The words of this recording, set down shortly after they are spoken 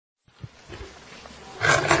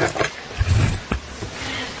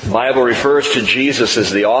The Bible refers to Jesus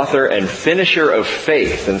as the author and finisher of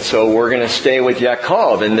faith. And so we're going to stay with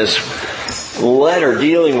Yaakov in this letter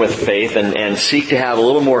dealing with faith and seek to have a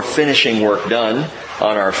little more finishing work done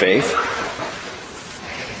on our faith.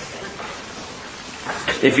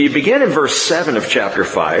 If you begin in verse 7 of chapter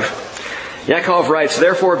 5, Yaakov writes,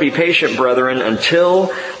 "Therefore be patient, brethren,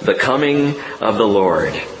 until the coming of the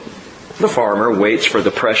Lord. The farmer waits for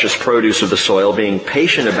the precious produce of the soil, being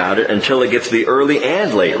patient about it until it gets the early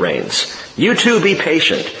and late rains. You too be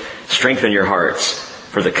patient. Strengthen your hearts,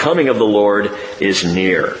 for the coming of the Lord is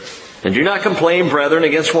near. And do not complain, brethren,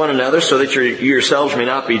 against one another, so that you yourselves may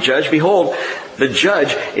not be judged. Behold, the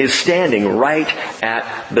judge is standing right at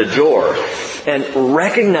the door." And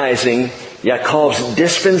recognizing Yaakov's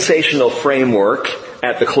dispensational framework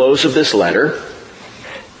at the close of this letter,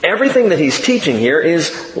 everything that he's teaching here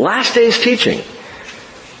is last days teaching.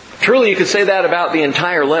 Truly, you could say that about the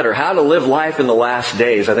entire letter. How to live life in the last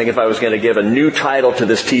days. I think if I was going to give a new title to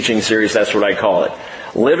this teaching series, that's what I'd call it.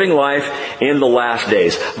 Living life in the last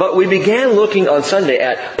days. But we began looking on Sunday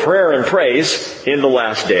at prayer and praise in the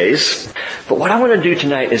last days. But what I want to do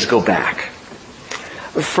tonight is go back.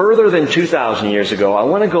 Further than 2,000 years ago, I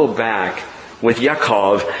want to go back with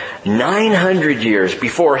Yaakov 900 years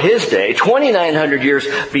before his day, 2,900 years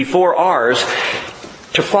before ours,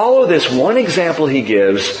 to follow this one example he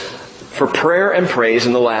gives for prayer and praise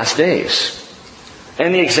in the last days.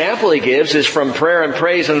 And the example he gives is from prayer and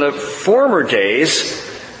praise in the former days,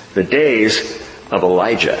 the days of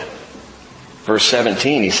Elijah. Verse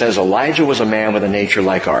 17, he says, "Elijah was a man with a nature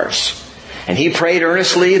like ours. And he prayed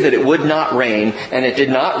earnestly that it would not rain, and it did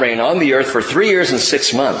not rain on the earth for 3 years and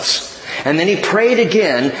 6 months. And then he prayed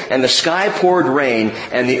again, and the sky poured rain,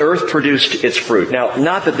 and the earth produced its fruit." Now,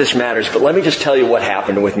 not that this matters, but let me just tell you what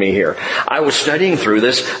happened with me here. I was studying through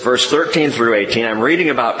this, verse 13 through 18. I'm reading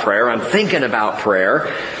about prayer. I'm thinking about prayer.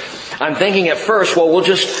 I'm thinking at first, well, we'll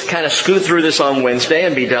just kind of scoot through this on Wednesday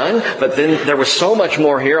and be done. But then there was so much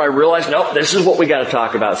more here. I realized, nope, this is what we got to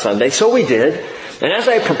talk about Sunday. So we did. And as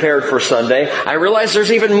I prepared for Sunday, I realized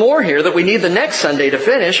there's even more here that we need the next Sunday to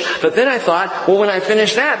finish. But then I thought, well, when I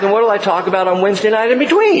finish that, then what do I talk about on Wednesday night in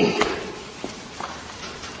between?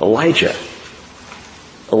 Elijah.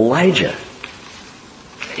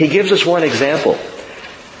 He gives us one example.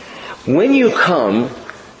 When you come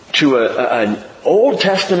to an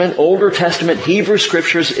Older Testament Hebrew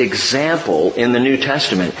Scriptures example in the New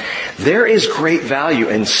Testament, there is great value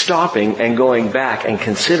in stopping and going back and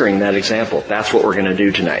considering that example. That's what we're going to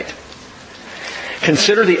do tonight.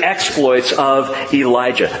 Consider the exploits of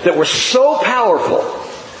Elijah that were so powerful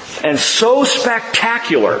and so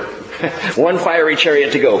spectacular. One fiery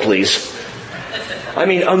chariot to go, please. I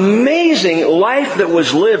mean, amazing life that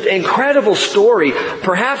was lived, incredible story,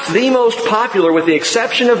 perhaps the most popular, with the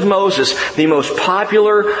exception of Moses, the most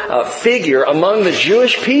popular figure among the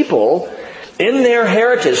Jewish people in their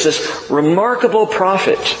heritage, this remarkable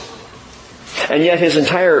prophet. And yet his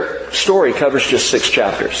entire story covers just 6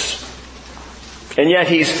 chapters. And yet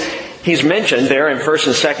he's mentioned there in 1st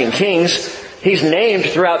and 2nd Kings. He's named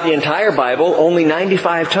throughout the entire Bible only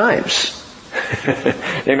 95 times.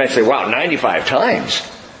 They might say, wow, 95 times.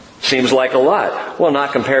 Seems like a lot. Well,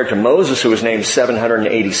 not compared to Moses, who was named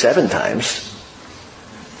 787 times.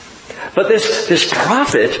 But this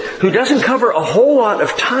prophet, who doesn't cover a whole lot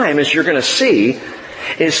of time, as you're going to see,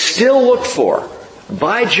 is still looked for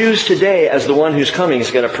by Jews today as the one whose coming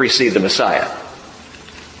is going to precede the Messiah.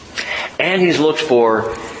 And he's looked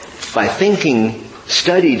for by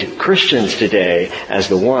studied Christians today as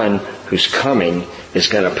the one whose coming is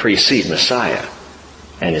going to precede Messiah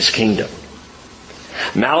and His kingdom.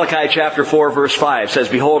 Malachi chapter 4 verse 5 says,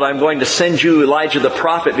 "Behold, I'm going to send you Elijah the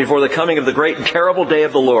prophet before the coming of the great and terrible day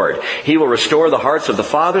of the Lord. He will restore the hearts of the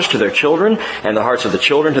fathers to their children, and the hearts of the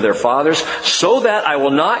children to their fathers, so that I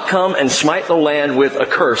will not come and smite the land with a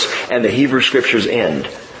curse." And the Hebrew Scriptures end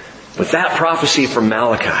with that prophecy from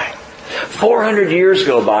Malachi. 400 years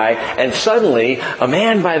go by, and suddenly a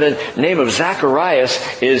man by the name of Zacharias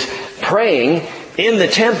is praying in the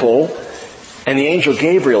temple, and the angel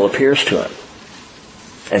Gabriel appears to him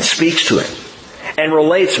and speaks to him and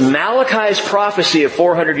relates Malachi's prophecy of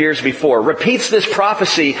 400 years before, repeats this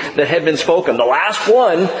prophecy that had been spoken, the last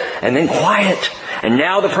one, and then quiet. And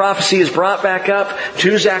now the prophecy is brought back up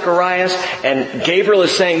to Zacharias, and Gabriel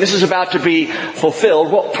is saying this is about to be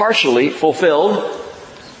fulfilled, well, partially fulfilled,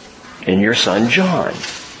 in your son John.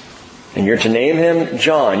 And you're to name him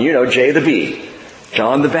John, J the B,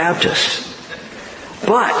 John the Baptist.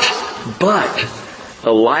 But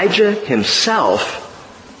Elijah himself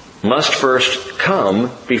must first come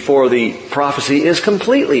before the prophecy is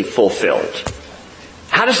completely fulfilled.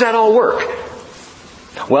 How does that all work?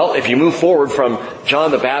 Well, if you move forward from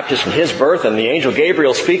John the Baptist and his birth and the angel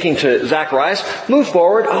Gabriel speaking to Zacharias, move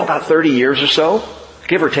forward, about 30 years or so,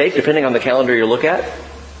 give or take, depending on the calendar you look at.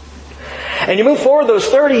 And you move forward those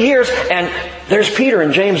 30 years, and there's Peter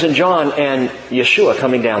and James and John and Yeshua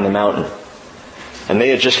coming down the mountain. And they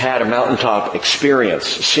had just had a mountaintop experience,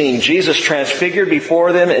 seeing Jesus transfigured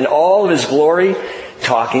before them in all of His glory,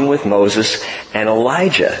 talking with Moses and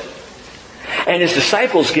Elijah. And His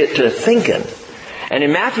disciples get to thinking. And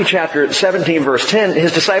in Matthew chapter 17, verse 10,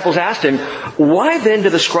 His disciples asked Him, "Why then do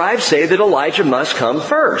the scribes say that Elijah must come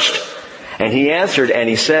first?" And He answered and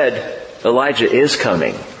He said, "Elijah is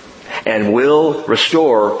coming and will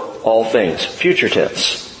restore all things." Future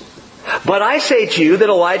tense. "But I say to you that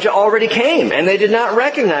Elijah already came, and they did not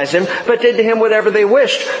recognize him, but did to him whatever they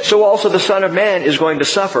wished. So also the Son of Man is going to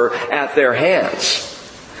suffer at their hands."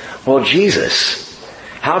 Well, Jesus,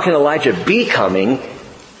 how can Elijah be coming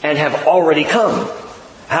and have already come?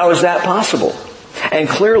 How is that possible? And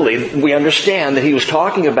clearly, we understand that He was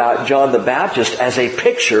talking about John the Baptist as a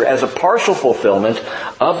picture, as a partial fulfillment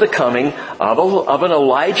of the coming of an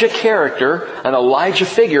Elijah character, an Elijah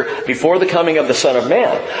figure, before the coming of the Son of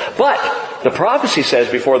Man. But the prophecy says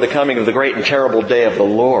before the coming of the great and terrible day of the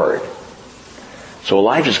Lord. So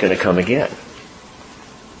Elijah's going to come again.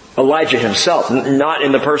 Elijah himself, not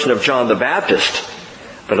in the person of John the Baptist,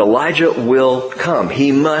 but Elijah will come.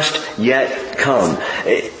 He must yet come.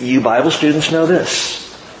 You Bible students know this.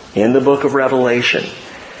 In the book of Revelation,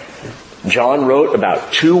 John wrote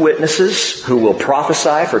about 2 witnesses who will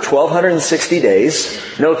prophesy for 1,260 days.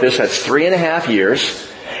 Note this, that's 3.5 years.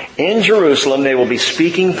 In Jerusalem, they will be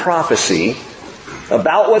speaking prophecy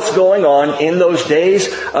about what's going on in those days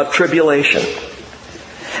of tribulation.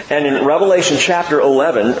 And in Revelation chapter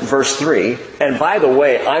 11, verse 3, and by the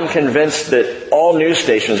way, I'm convinced that all news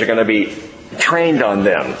stations are going to be trained on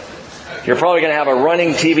them. You're probably going to have a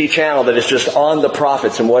running TV channel that is just on the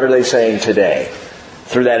prophets and what are they saying today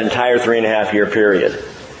through that entire 3.5 year period.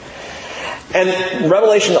 And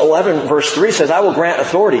Revelation 11, verse 3 says, "I will grant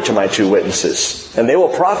authority to my 2 witnesses, and they will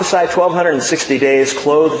prophesy 1,260 days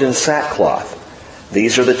clothed in sackcloth.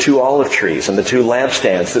 These are the 2 olive trees and the 2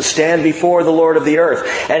 lampstands that stand before the Lord of the earth.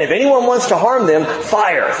 And if anyone wants to harm them,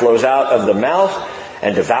 fire flows out of the mouth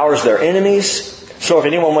and devours their enemies. So if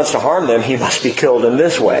anyone wants to harm them, he must be killed in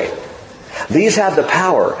this way. These have the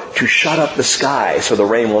power to shut up the sky so the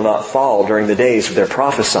rain will not fall during the days of their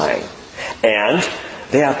prophesying. And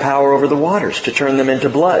they have power over the waters to turn them into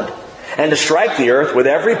blood and to strike the earth with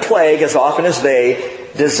every plague as often as they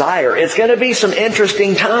desire." It's going to be some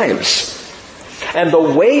interesting times. And the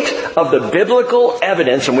weight of the biblical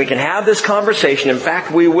evidence, and we can have this conversation, in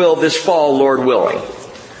fact we will this fall, Lord willing.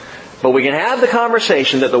 But we can have the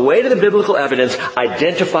conversation that the weight of the biblical evidence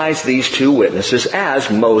identifies these 2 witnesses as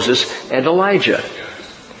Moses and Elijah.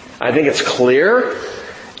 I think it's clear.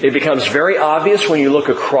 It becomes very obvious when you look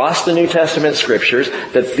across the New Testament scriptures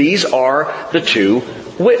that these are the 2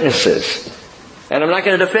 witnesses. And I'm not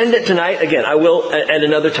going to defend it tonight. Again, I will at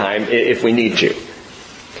another time if we need to.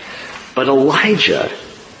 But Elijah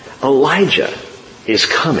is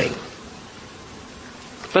coming.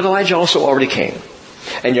 But Elijah also already came.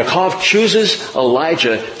 And Yaakov chooses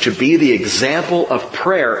Elijah to be the example of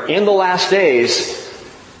prayer in the last days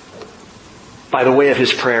by the way of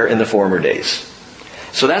his prayer in the former days.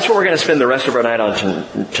 So that's what we're going to spend the rest of our night on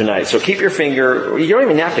tonight. So keep your finger. You don't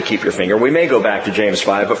even have to keep your finger. We may go back to James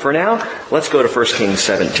 5, but for now, let's go to 1 Kings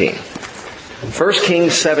 17. 1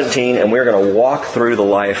 Kings 17, and we're going to walk through the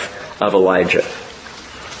life of Elijah.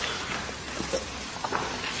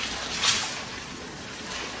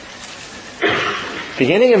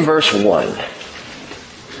 Beginning in verse 1.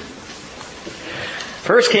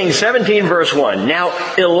 1 Kings 17, verse 1. Now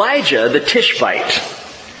Elijah the Tishbite.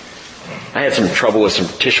 I had some trouble with some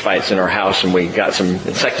Tishbites in our house, and we got some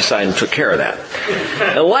insecticide and took care of that.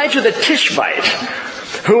 Elijah the Tishbite,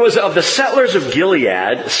 who was of the settlers of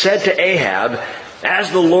Gilead, said to Ahab, "As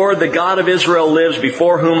the Lord, the God of Israel lives,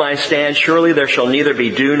 before whom I stand, surely there shall neither be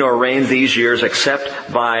dew nor rain these years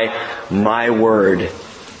except by my word."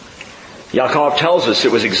 Yaakov tells us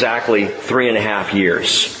it was exactly 3.5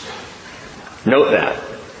 years. Note that.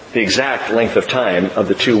 The exact length of time of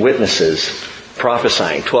the 2 witnesses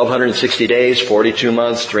prophesying. 1,260 days, 42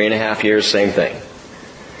 months, 3.5 years, same thing.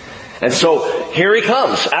 And so, here he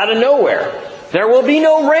comes, out of nowhere. There will be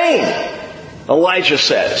no rain, Elijah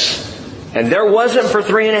says. And there wasn't for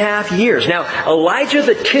 3.5 years. Now, Elijah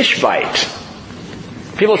the Tishbite.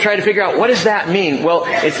 People try to figure out, what does that mean? Well,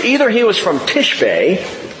 it's either he was from Tishbe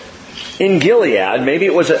in Gilead, maybe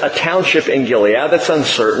it was a township in Gilead, that's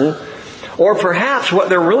uncertain, Or perhaps what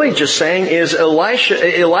they're really just saying is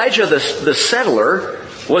Elijah the settler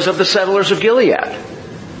was of the settlers of Gilead.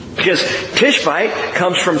 Because Tishbite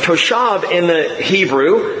comes from Toshav in the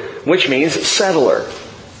Hebrew, which means settler,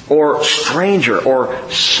 or stranger, or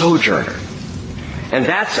sojourner. And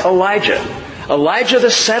that's Elijah. Elijah the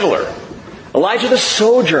settler. Elijah the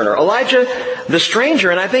sojourner. Elijah the stranger.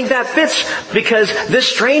 And I think that fits because this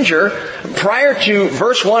stranger, prior to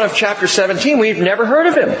verse 1 of chapter 17, we've never heard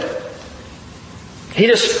of him. He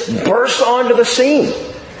just bursts onto the scene.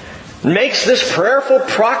 Makes this prayerful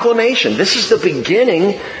proclamation. This is the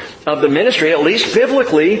beginning of the ministry, at least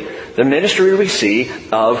biblically, the ministry we see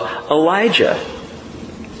of Elijah.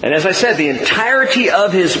 And as I said, the entirety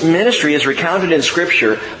of his ministry is recounted in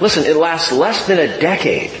Scripture. Listen, it lasts less than a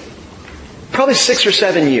decade. Probably 6 or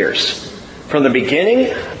 7 years. From the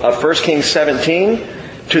beginning of 1 Kings 17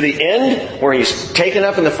 to the end where he's taken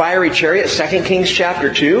up in the fiery chariot, 2 Kings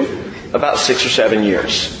chapter 2, about 6 or 7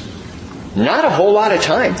 years. Not a whole lot of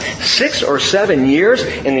time. 6 or 7 years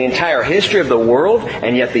in the entire history of the world,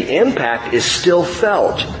 and yet the impact is still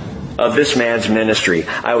felt of this man's ministry.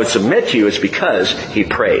 I would submit to you it's because he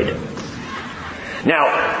prayed. Now,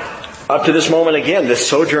 up to this moment again, this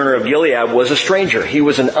sojourner of Gilead was a stranger. He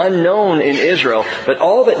was an unknown in Israel, but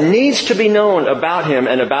all that needs to be known about him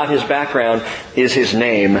and about his background is his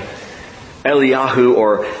name, Eliyahu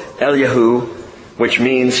or Eliyahu, which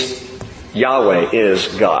means Yahweh is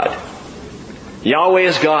God. Yahweh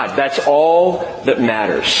is God. That's all that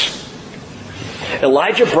matters.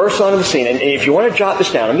 Elijah bursts onto the scene. And if you want to jot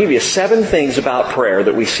this down, I'll give you 7 things about prayer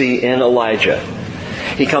that we see in Elijah.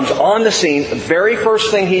 He comes on the scene. The very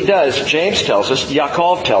first thing he does, James tells us,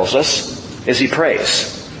 Yaakov tells us, is he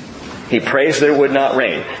prays. He prays that it would not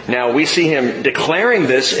rain. Now we see him declaring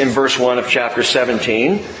this in verse 1 of chapter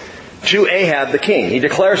 17 to Ahab the king. He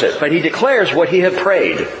declares it. But he declares what he had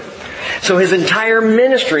prayed. So his entire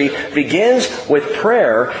ministry begins with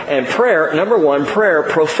prayer. And prayer, number 1, prayer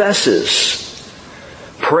professes.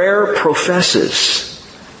 Prayer professes.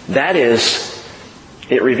 That is,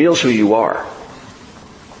 it reveals who you are.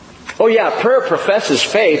 Oh yeah, prayer professes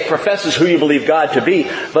faith, professes who you believe God to be.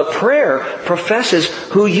 But prayer professes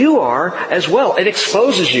who you are as well. It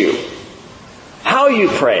exposes you. How you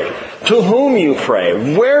pray, to whom you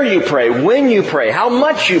pray, where you pray, when you pray, how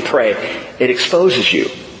much you pray. It exposes you.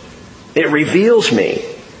 It reveals me.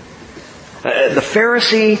 The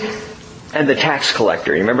Pharisee and the tax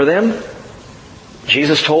collector, you remember them?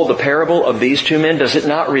 Jesus told the parable of these 2 men. Does it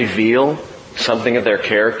not reveal something of their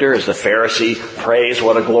character as the Pharisee prays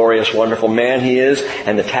what a glorious, wonderful man he is,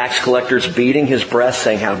 and the tax collector's beating his breast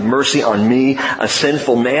saying, have mercy on me, a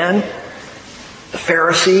sinful man? The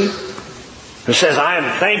Pharisee who says, I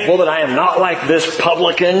am thankful that I am not like this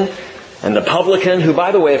publican. And the publican, who,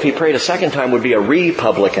 by the way, if he prayed a second time, would be a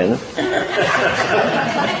republican.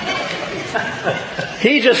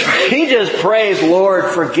 He just prays, Lord,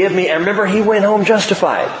 forgive me. And remember, he went home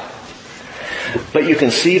justified. But you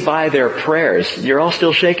can see by their prayers, you're all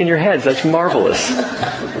still shaking your heads. That's marvelous.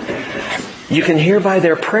 You can hear by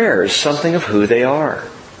their prayers something of who they are.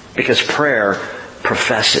 Because prayer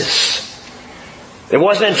professes. It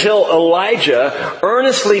wasn't until Elijah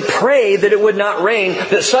earnestly prayed that it would not rain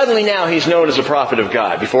that suddenly now he's known as a prophet of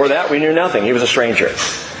God. Before that, we knew nothing. He was a stranger.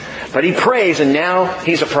 But he prays and now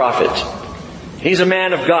he's a prophet. He's a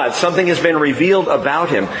man of God. Something has been revealed about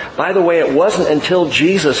him. By the way, it wasn't until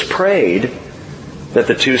Jesus prayed that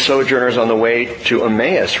the 2 sojourners on the way to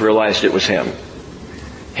Emmaus realized it was him.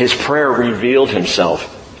 His prayer revealed himself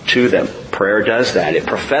to them. Prayer does that. It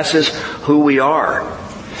professes who we are.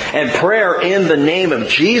 And prayer in the name of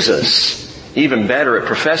Jesus, even better, it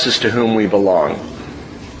professes to whom we belong.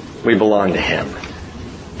 We belong to Him.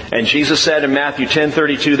 And Jesus said in Matthew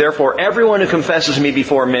 10:32, therefore everyone who confesses me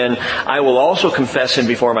before men, I will also confess him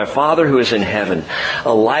before my Father who is in heaven.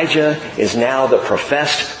 Elijah is now the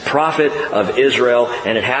professed prophet of Israel,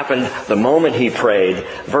 and it happened the moment he prayed.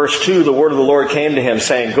 Verse 2, the word of the Lord came to him,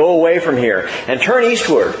 saying, go away from here, and turn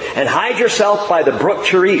eastward, and hide yourself by the brook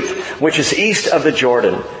Cherith, which is east of the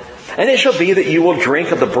Jordan. And it shall be that you will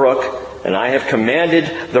drink of the brook, and I have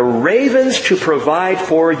commanded the ravens to provide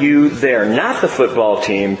for you there. Not the football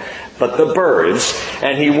team, but the birds.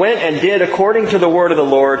 And he went and did according to the word of the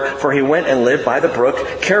Lord, for he went and lived by the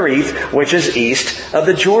brook Cherith, which is east of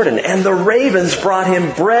the Jordan. And the ravens brought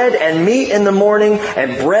him bread and meat in the morning,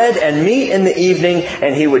 and bread and meat in the evening,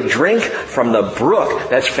 and he would drink from the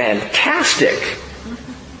brook. That's fantastic.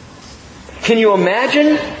 Can you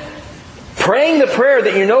imagine praying the prayer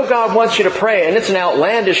that you know God wants you to pray, and it's an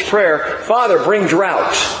outlandish prayer? Father, bring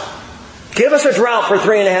drought. Give us a drought for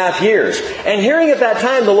 3.5 years. And hearing at that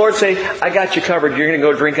time the Lord say, I got you covered. You're going to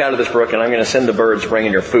go drink out of this brook and I'm going to send the birds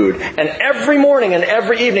bringing your food. And every morning and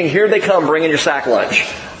every evening, here they come bringing your sack lunch.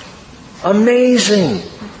 Amazing.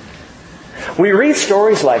 We read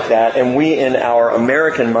stories like that and we in our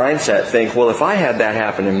American mindset think, well, if I had that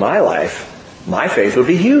happen in my life, my faith would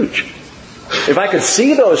be huge. If I could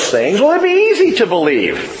see those things, well, it'd be easy to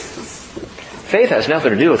believe. Faith has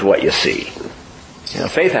nothing to do with what you see.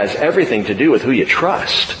 Faith has everything to do with who you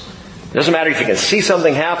trust. It doesn't matter if you can see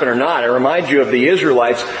something happen or not. It reminds you of the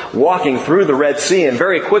Israelites walking through the Red Sea and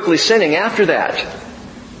very quickly sinning after that.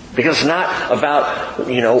 Because it's not about,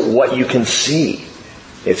 what you can see.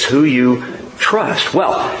 It's who you trust.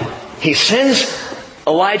 Well, he sends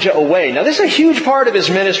Elijah away. Now, this is a huge part of his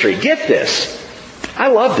ministry. Get this. I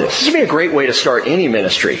love this. This would be a great way to start any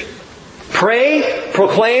ministry. Pray,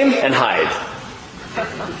 proclaim, and hide.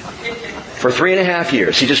 For 3.5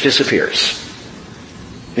 years, he just disappears.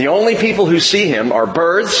 The only people who see him are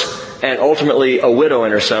birds and ultimately a widow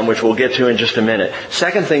and her son, which we'll get to in just a minute.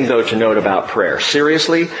 Second thing, though, to note about prayer.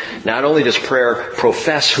 Seriously, not only does prayer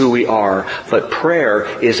profess who we are, but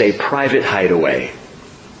prayer is a private hideaway.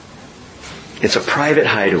 It's a private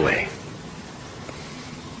hideaway.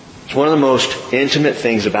 One of the most intimate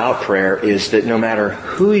things about prayer is that no matter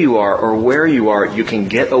who you are or where you are, you can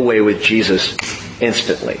get away with Jesus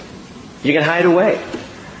instantly. You can hide away.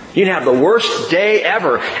 You can have the worst day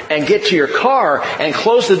ever and get to your car and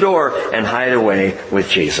close the door and hide away with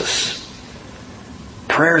Jesus.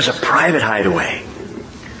 Prayer is a private hideaway.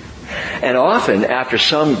 And often, after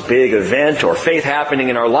some big event or faith happening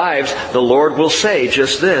in our lives, the Lord will say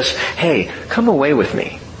just this, hey, come away with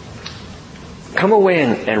me. Come away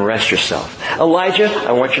and rest yourself. Elijah,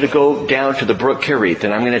 I want you to go down to the brook Kerith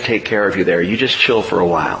and I'm going to take care of you there. You just chill for a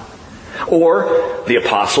while. Or the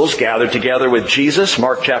apostles gathered together with Jesus,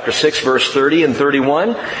 Mark chapter 6, verse 30 and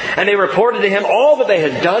 31, and they reported to him all that they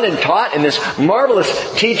had done and taught in this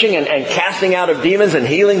marvelous teaching and casting out of demons and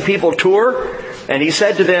healing people tour. And he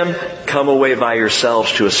said to them, come away by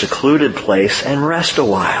yourselves to a secluded place and rest a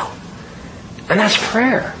while. And that's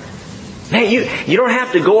prayer. Man, you don't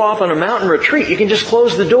have to go off on a mountain retreat. You can just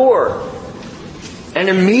close the door and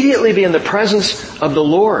immediately be in the presence of the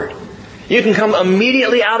Lord. You can come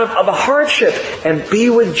immediately out of a hardship and be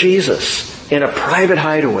with Jesus in a private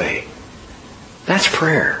hideaway. That's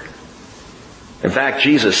prayer. In fact,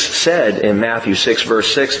 Jesus said in Matthew 6,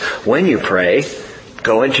 verse 6, when you pray,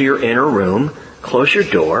 go into your inner room, close your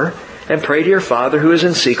door, and pray to your Father who is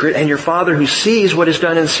in secret, and your Father who sees what is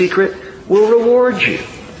done in secret will reward you.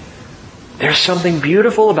 There's something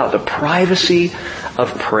beautiful about the privacy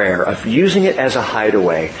of prayer, of using it as a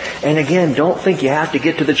hideaway. And again, don't think you have to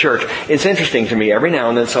get to the church. It's interesting to me, every now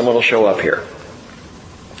and then someone will show up here.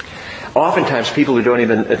 Oftentimes people who don't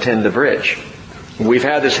even attend the bridge. We've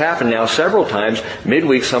had this happen now several times.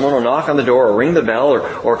 Midweek, someone will knock on the door or ring the bell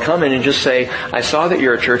or come in and just say, I saw that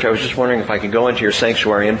you're a church. I was just wondering if I could go into your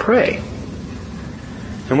sanctuary and pray.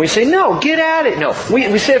 And we say, no, get at it. No,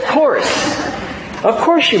 we say, of course. Of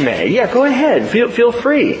course you may. Yeah, go ahead. Feel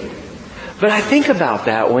free. But I think about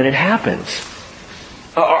that when it happens.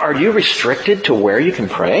 Are you restricted to where you can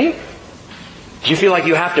pray? Do you feel like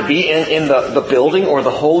you have to be in the building or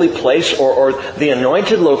the holy place or the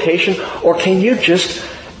anointed location? Or can you just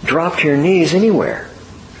drop to your knees anywhere?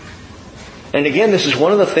 And again, this is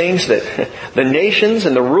one of the things that the nations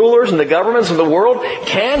and the rulers and the governments of the world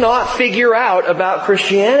cannot figure out about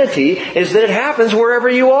Christianity, is that it happens wherever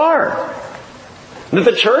you are. That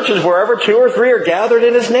the church is wherever 2 or 3 are gathered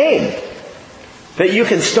in His name. That you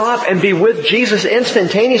can stop and be with Jesus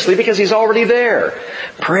instantaneously because He's already there.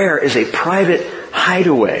 Prayer is a private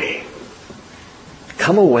hideaway.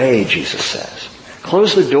 Come away, Jesus says.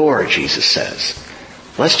 Close the door, Jesus says.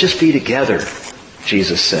 Let's just be together,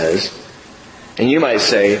 Jesus says. And you might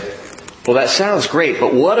say, well, that sounds great,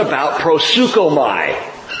 but what about proseuchomai?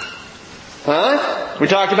 Huh? We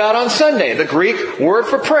talked about on Sunday. The Greek word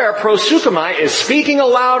for prayer, proseuchomai, is speaking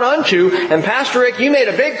aloud unto. And Pastor Rick, you made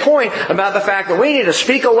a big point about the fact that we need to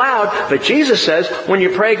speak aloud. But Jesus says, when you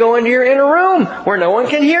pray, go into your inner room where no one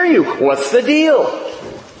can hear you. What's the deal?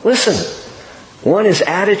 Listen, one is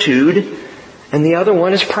attitude and the other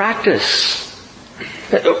one is practice.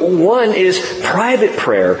 One is private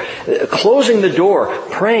prayer. Closing the door,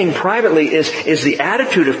 praying privately is the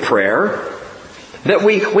attitude of prayer. That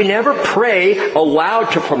we never pray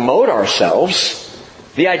aloud to promote ourselves.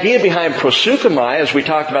 The idea behind proseuchomai, as we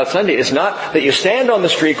talked about Sunday, is not that you stand on the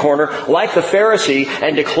street corner like the Pharisee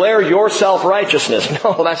and declare your self-righteousness.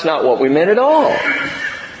 No, that's not what we meant at all.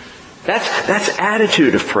 That's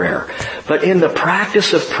attitude of prayer. But in the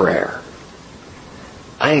practice of prayer,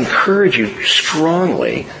 I encourage you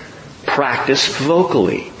strongly, practice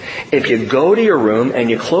vocally. If you go to your room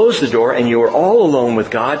and you close the door and you are all alone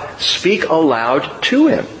with God, speak aloud to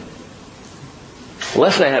Him.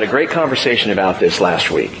 Les and I had a great conversation about this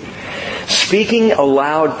last week. Speaking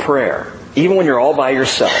aloud prayer, even when you're all by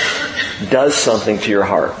yourself, does something to your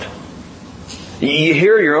heart. You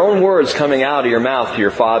hear your own words coming out of your mouth to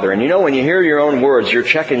your Father. And you know when you hear your own words, you're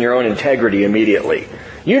checking your own integrity immediately.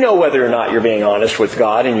 You know whether or not you're being honest with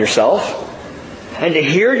God and yourself. And to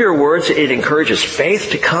hear your words, it encourages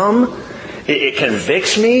faith to come. It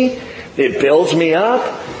convicts me. It builds me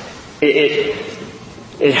up.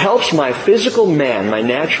 It helps my physical man, my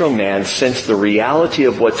natural man, sense the reality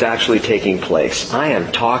of what's actually taking place. I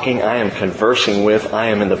am talking, I am conversing with, I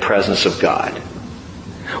am in the presence of God.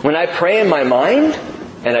 When I pray in my mind,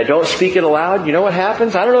 and I don't speak it aloud, you know what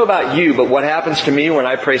happens? I don't know about you, but what happens to me when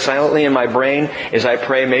I pray silently in my brain is I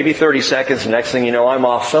pray maybe 30 seconds, the next thing you know, I'm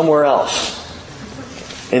off somewhere else.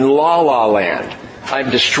 In la-la land.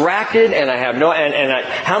 I'm distracted and I have no...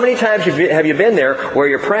 how many times have you been there where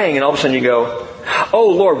you're praying and all of a sudden you go,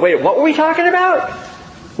 oh Lord, wait, what were we talking about?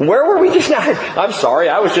 Where were we just now? I'm sorry,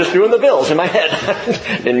 I was just doing the bills in my head.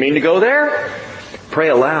 Didn't mean to go there. Pray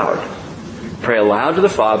aloud. Pray aloud to the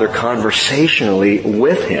Father conversationally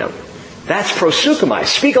with Him. That's proseuchomai.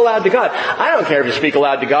 Speak aloud to God. I don't care if you speak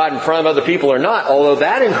aloud to God in front of other people or not, although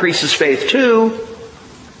that increases faith too.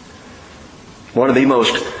 One of the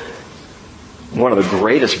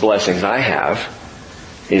greatest blessings I have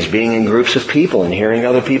is being in groups of people and hearing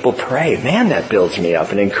other people pray. Man, that builds me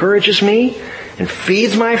up and encourages me and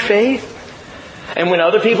feeds my faith. And when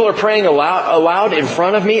other people are praying aloud in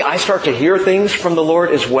front of me, I start to hear things from the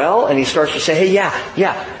Lord as well. And He starts to say, hey, yeah,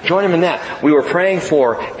 join Him in that. We were praying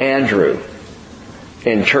for Andrew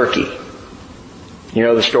in Turkey. You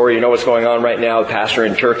know the story, you know what's going on right now. The pastor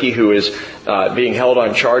in Turkey who is being held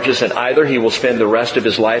on charges, and either he will spend the rest of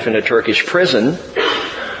his life in a Turkish prison,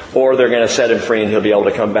 or they're going to set him free and he'll be able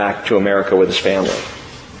to come back to America with his family.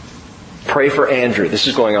 Pray for Andrew. This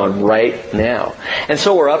is going on right now. And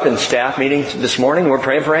so we're up in staff meeting this morning and we're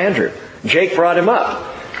praying for Andrew. Jake brought him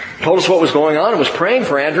up, told us what was going on and was praying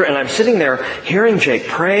for Andrew, and I'm sitting there hearing Jake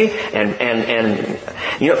pray and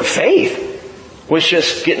you know, faith was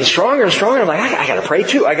just getting stronger and stronger. I'm like, I got to pray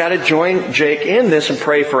too. I got to join Jake in this and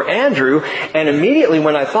pray for Andrew. And immediately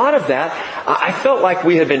when I thought of that, I felt like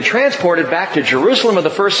we had been transported back to Jerusalem of the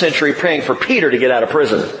first century praying for Peter to get out of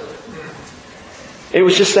prison. It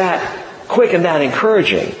was just that quick and that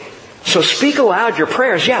encouraging. So speak aloud your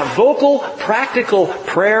prayers. Yeah, vocal, practical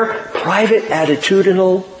prayer, private,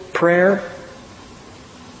 attitudinal prayer.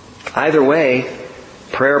 Either way,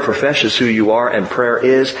 prayer professes who you are, and prayer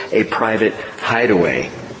is a private hideaway.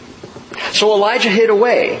 So Elijah hid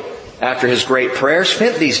away after his great prayer,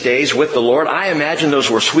 spent these days with the Lord. I imagine those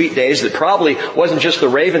were sweet days that probably wasn't just the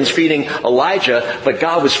ravens feeding Elijah, but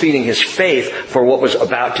God was feeding his faith for what was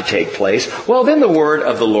about to take place. Well, then the word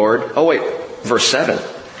of the Lord, verse 7.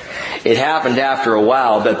 It happened after a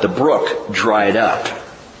while that the brook dried up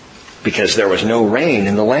because there was no rain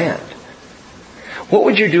in the land. What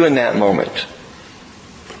would you do in that moment?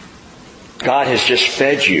 God has just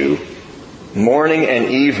fed you morning and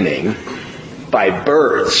evening by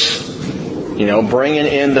birds, bringing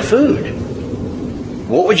in the food.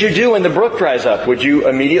 What would you do when the brook dries up? Would you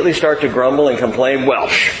immediately start to grumble and complain? Well,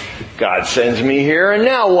 God sends me here, and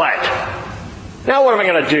now what? Now what am I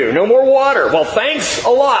going to do? No more water. Well, thanks a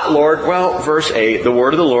lot, Lord. Well, verse 8, the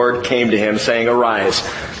word of the Lord came to him, saying, Arise,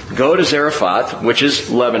 go to Zarephath, which is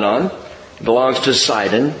Lebanon. It belongs to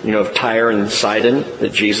Sidon, Tyre and Sidon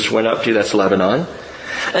that Jesus went up to, that's Lebanon.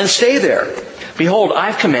 And stay there. Behold,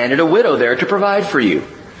 I've commanded a widow there to provide for you.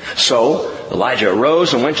 So Elijah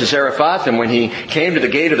arose and went to Zarephath, and when he came to the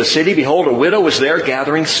gate of the city, behold, a widow was there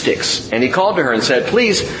gathering sticks. And he called to her and said,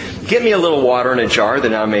 Please, get me a little water in a jar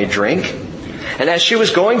that I may drink. And as she was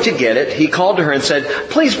going to get it, he called to her and said,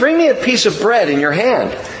 Please bring me a piece of bread in your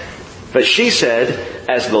hand. But she said,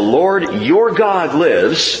 As the Lord your God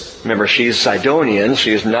lives, remember she's Sidonian,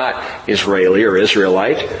 she is not Israeli or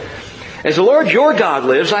Israelite. As the Lord your God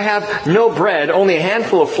lives, I have no bread, only a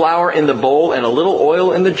handful of flour in the bowl and a little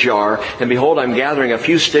oil in the jar. And behold, I'm gathering a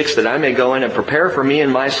few sticks that I may go in and prepare for me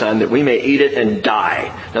and my son that we may eat it and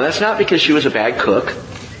die. Now that's not because she was a bad cook.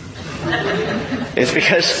 It's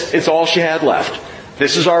because it's all she had left.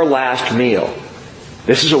 This is our last meal.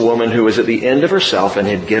 This is a woman who was at the end of herself and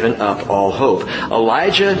had given up all hope.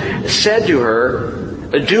 Elijah said to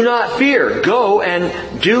her, Do not fear. Go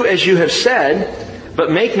and do as you have said, but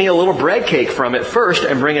make me a little bread cake from it first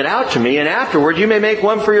and bring it out to me, and afterward you may make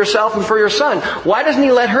one for yourself and for your son. Why doesn't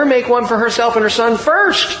he let her make one for herself and her son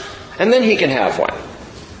first? And then he can have one.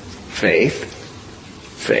 Faith.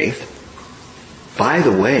 By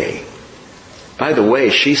the way,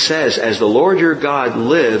 she says, as the Lord your God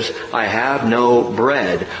lives, I have no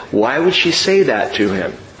bread. Why would she say that to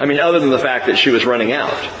him? I mean, other than the fact that she was running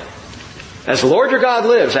out. As the Lord your God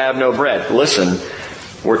lives, I have no bread. Listen,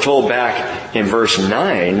 we're told back in verse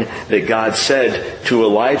 9 that God said to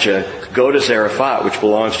Elijah, go to Zarephath, which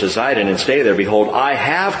belongs to Zidon, and stay there. Behold, I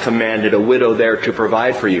have commanded a widow there to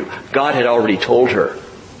provide for you. God had already told her.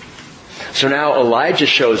 So now Elijah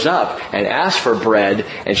shows up and asks for bread,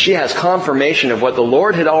 and she has confirmation of what the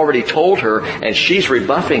Lord had already told her, and she's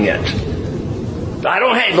rebuffing it.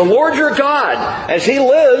 The Lord your God, as He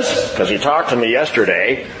lives, because He talked to me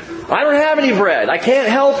yesterday, I don't have any bread. I can't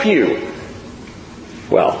help you.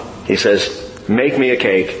 Well, He says, make me a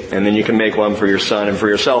cake, and then you can make one for your son and for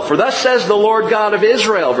yourself. For thus says the Lord God of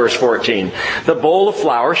Israel, verse 14, the bowl of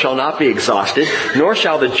flour shall not be exhausted, nor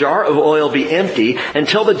shall the jar of oil be empty,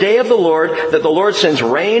 until the day of the Lord, that the Lord sends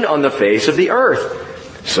rain on the face of the earth.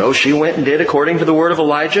 So she went and did according to the word of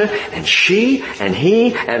Elijah, and she and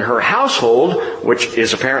he and her household, which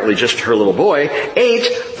is apparently just her little boy, ate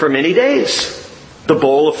for many days. The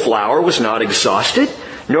bowl of flour was not exhausted,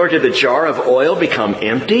 nor did the jar of oil become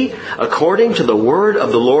empty, according to the word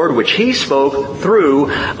of the Lord which He spoke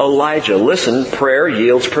through Elijah. Listen, prayer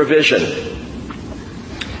yields provision.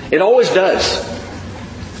 It always does.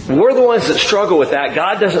 We're the ones that struggle with that.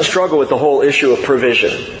 God doesn't struggle with the whole issue of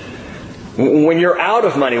provision. When you're out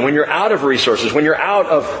of money, when you're out of resources, when you're out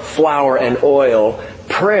of flour and oil,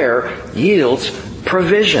 prayer yields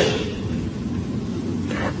provision.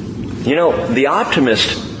 You know, the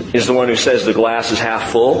optimist is the one who says the glass is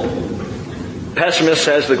half full. Pessimist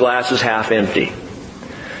says the glass is half empty.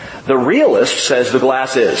 The realist says the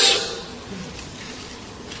glass is.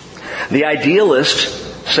 The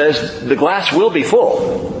idealist says the glass will be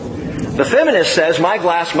full. The feminist says my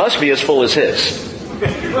glass must be as full as his.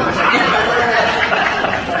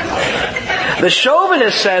 The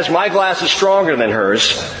chauvinist says my glass is stronger than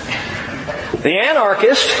hers. The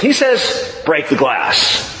anarchist, he says break the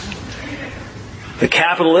glass. The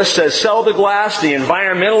capitalist says sell the glass. The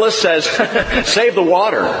environmentalist says save the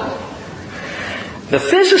water. The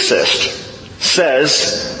physicist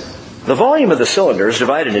says the volume of the cylinder is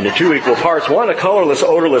divided into two equal parts, one a colorless,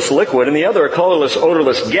 odorless liquid and the other a colorless,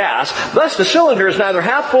 odorless gas. Thus the cylinder is neither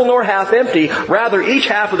half full nor half empty. Rather, each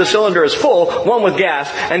half of the cylinder is full, one with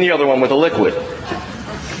gas and the other one with a liquid.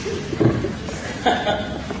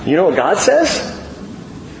 You know what God says?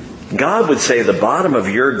 God would say the bottom of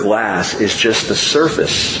your glass is just the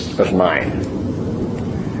surface of mine.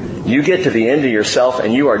 You get to the end of yourself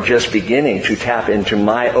and you are just beginning to tap into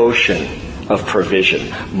my ocean of provision,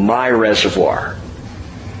 my reservoir.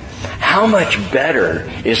 How much better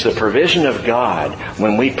is the provision of God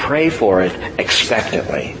when we pray for it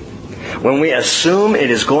expectantly? When we assume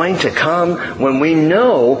it is going to come, when we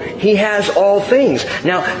know He has all things.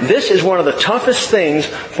 Now, this is one of the toughest things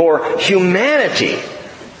for humanity.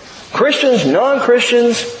 Christians,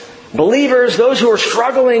 non-Christians, believers, those who are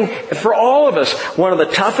struggling, for all of us, one of the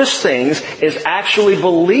toughest things is actually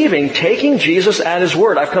believing, taking Jesus at His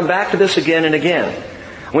word. I've come back to this again and again.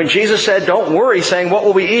 When Jesus said, don't worry, saying, what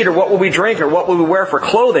will we eat, or what will we drink, or what will we wear for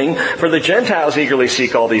clothing? For the Gentiles eagerly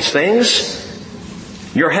seek all these things.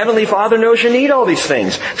 Your heavenly Father knows you need all these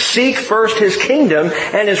things. Seek first His kingdom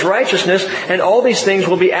and His righteousness, and all these things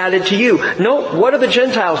will be added to you. No, what do the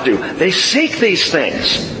Gentiles do? They seek these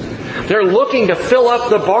things. They're looking to fill up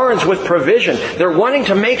the barns with provision. They're wanting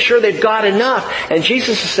to make sure they've got enough. And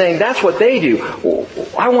Jesus is saying, that's what they do.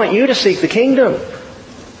 I want you to seek the kingdom.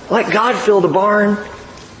 Let God fill the barn.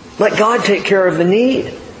 Let God take care of the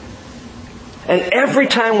need. And every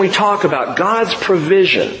time we talk about God's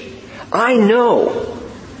provision, I know,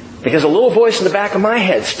 because a little voice in the back of my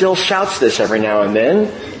head still shouts this every now and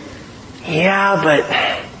then. Yeah, but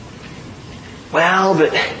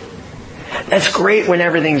that's great when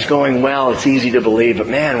everything's going well. It's easy to believe. But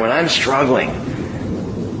man, when I'm struggling,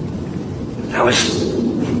 I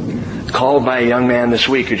was called by a young man this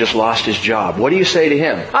week who just lost his job. What do you say to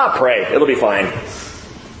him? Pray. It'll be fine.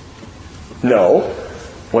 No.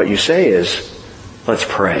 What you say is, let's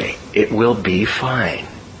pray. It will be fine.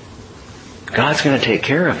 God's going to take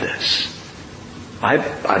care of this.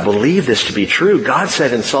 I believe this to be true. God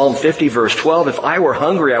said in Psalm 50 verse 12, if I were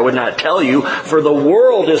hungry, I would not tell you, for the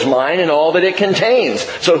world is mine and all that it contains.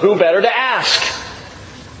 So who better to ask?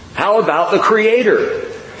 How about the Creator,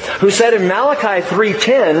 who said in Malachi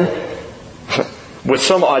 3:10, with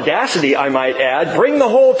some audacity I might add, bring the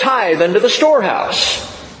whole tithe into the storehouse.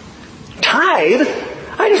 Tithe?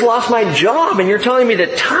 I just lost my job and you're telling me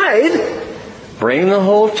to tithe? Bring the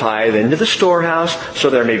whole tithe into the storehouse, so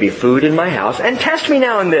there may be food in my house. And test me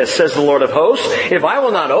now in this, says the Lord of hosts, if I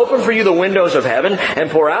will not open for you the windows of heaven and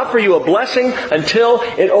pour out for you a blessing until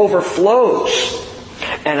it overflows.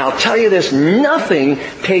 And I'll tell you this, nothing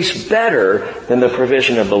tastes better than the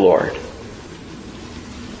provision of the Lord.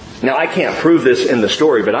 Now, I can't prove this in the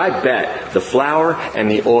story, but I bet the flour and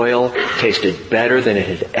the oil tasted better than it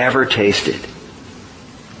had ever tasted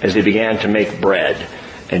as they began to make bread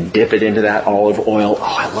and dip it into that olive oil. Oh,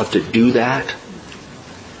 I love to do that.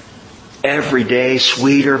 Every day,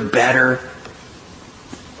 sweeter, better.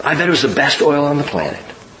 I bet it was the best oil on the planet.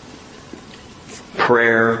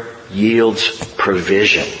 Prayer yields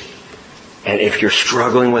provision. And if you're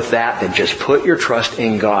struggling with that, then just put your trust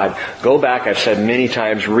in God. Go back, I've said many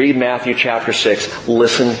times, read Matthew chapter 6.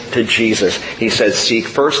 Listen to Jesus. He said, seek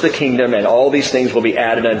first the kingdom and all these things will be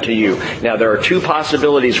added unto you. Now there are two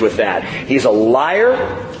possibilities with that. He's a liar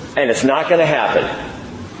and it's not going to happen.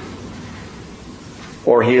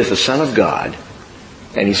 Or he is the Son of God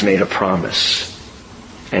and He's made a promise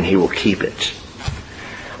and He will keep it.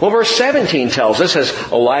 Well, verse 17 tells us, as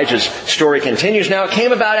Elijah's story continues, now it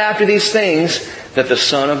came about after these things that the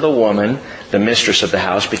son of the woman, the mistress of the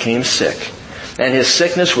house, became sick. And his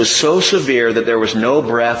sickness was so severe that there was no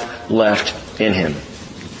breath left in him.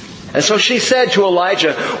 And so she said to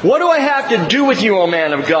Elijah, what do I have to do with you, O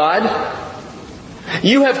man of God?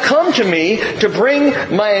 You have come to me to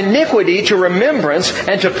bring my iniquity to remembrance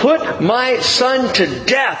and to put my son to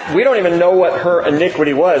death. We don't even know what her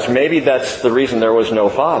iniquity was. Maybe that's the reason there was no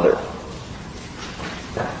father.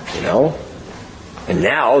 You know? And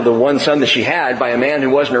now the one son that she had by a man who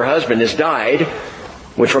wasn't her husband has died,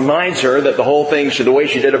 which reminds her that the whole thing, the way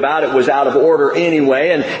she did about it, was out of order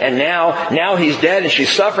anyway. And now he's dead and she's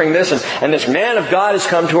suffering this. And this man of God has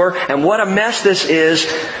come to her. And what a mess this is.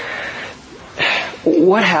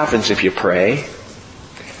 What happens if you pray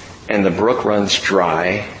and the brook runs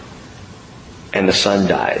dry and the son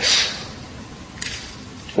dies?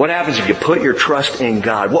 What happens if you put your trust in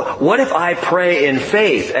God? What if I pray in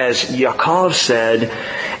faith, as Yaakov said,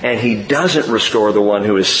 and He doesn't restore the one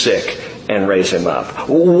who is sick and raise him up?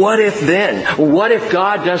 What if then? What if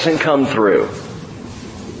God doesn't come through?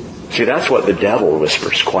 See, that's what the devil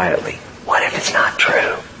whispers quietly. What if it's not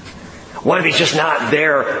true? What if He's just not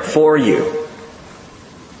there for you?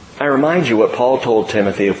 I remind you what Paul told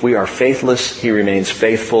Timothy, if we are faithless, he remains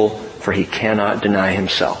faithful, for he cannot deny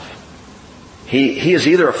himself. He is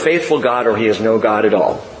either a faithful God or he is no God at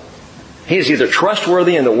all. He is either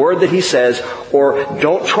trustworthy in the word that he says or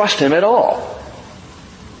don't trust him at all.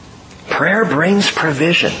 Prayer brings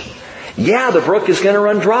provision. Yeah, the brook is going to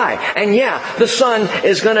run dry. And yeah, the son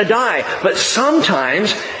is going to die. But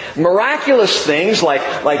sometimes miraculous things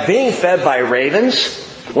like being fed by ravens,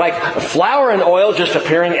 like flour and oil just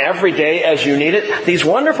appearing every day as you need it. These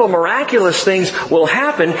wonderful, miraculous things will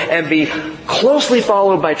happen and be closely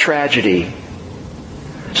followed by tragedy.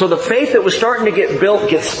 So the faith that was starting to get built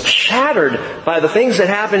gets shattered by the things that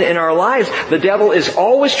happen in our lives. The devil is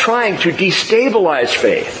always trying to destabilize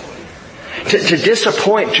faith, to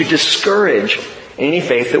disappoint, to discourage any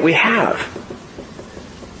faith that we have.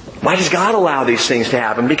 Why does God allow these things to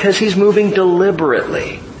happen? Because He's moving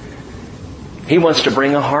deliberately. He wants to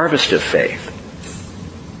bring a harvest of faith.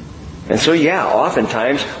 And so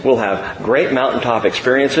oftentimes we'll have great mountaintop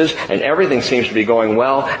experiences and everything seems to be going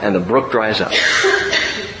well and the brook dries up.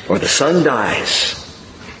 Or the sun dies.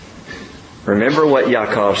 Remember what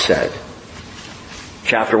Yaakov said.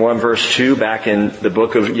 Chapter 1 verse 2 back in the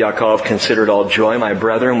book of Yaakov, consider it all joy, my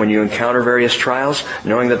brethren, when you encounter various trials,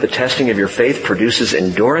 knowing that the testing of your faith produces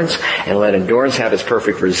endurance, and let endurance have its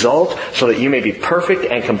perfect result, so that you may be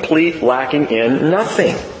perfect and complete, lacking in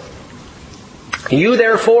nothing. You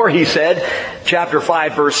therefore, he said, chapter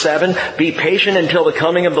 5 verse 7, be patient until the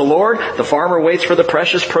coming of the Lord. The farmer waits for the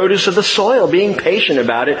precious produce of the soil, being patient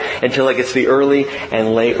about it until it gets the early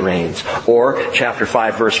and late rains. Or chapter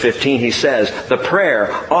 5 verse 15, he says, the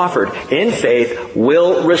prayer offered in faith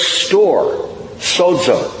will restore,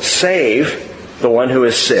 sozo, save the one who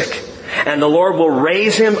is sick. And the Lord will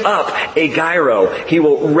raise him up, a gyro. He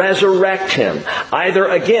will resurrect him, either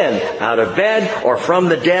again out of bed or from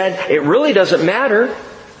the dead. It really doesn't matter.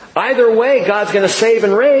 Either way, God's going to save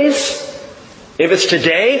and raise. If it's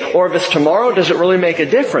today or if it's tomorrow, does it really make a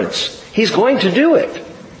difference? He's going to do it.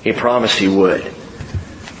 He promised He would.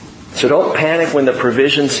 So don't panic when the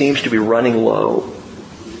provision seems to be running low,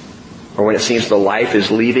 or when it seems the life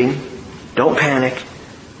is leaving. Don't panic.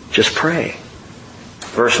 Just pray.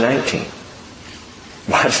 Verse 19.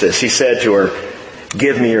 Watch this. He said to her,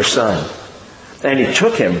 give me your son. And he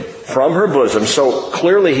took him from her bosom. So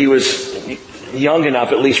clearly he was young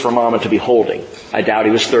enough, at least for Mama to be holding. I doubt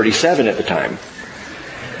he was 37 at the time.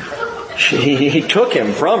 He took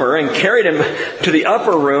him from her and carried him to the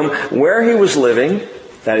upper room where he was living,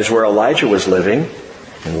 that is where Elijah was living,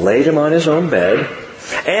 and laid him on his own bed.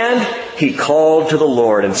 And he called to the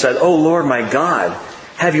Lord and said, "O Lord my God,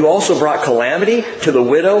 have you also brought calamity to the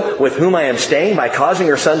widow with whom I am staying by causing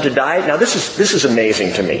her son to die?" Now this is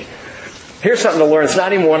amazing to me. Here's something to learn. It's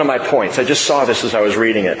not even one of my points. I just saw this as I was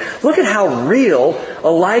reading it. Look at how real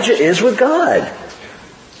Elijah is with God.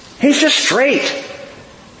 He's just straight.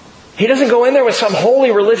 He doesn't go in there with some holy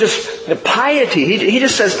religious piety. He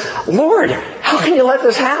just says, "Lord, how can you let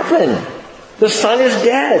this happen? The son is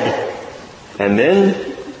dead." And then,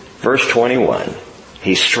 verse 21,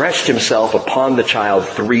 he stretched himself upon the child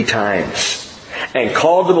 3 times and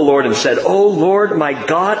called to the Lord and said, "O Lord my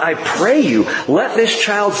God, I pray you, let this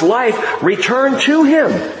child's life return to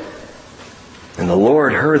him." And the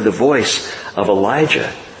Lord heard the voice of Elijah,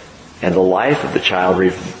 and the life of the child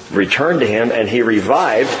returned to him, and he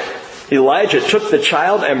revived. Elijah took the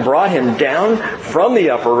child and brought him down from the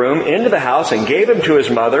upper room into the house and gave him to his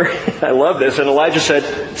mother. I love this. And Elijah said,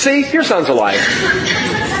 "See, your son's alive.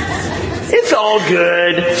 It's all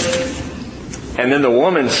good." And then the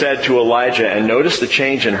woman said to Elijah, and notice the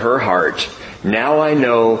change in her heart, "Now I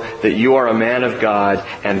know that you are a man of God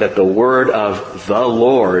and that the word of the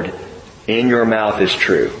Lord in your mouth is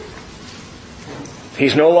true."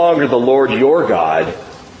 He's no longer the Lord your God.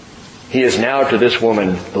 He is now to this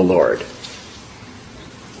woman the Lord.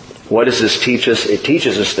 What does this teach us? It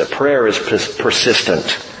teaches us that prayer is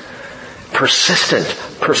persistent.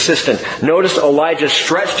 Persistent. Notice Elijah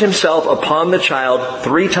stretched himself upon the child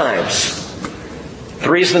 3 times.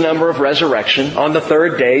 3 is the number of resurrection. On the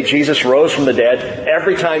 3rd day, Jesus rose from the dead.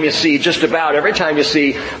 Just about every time you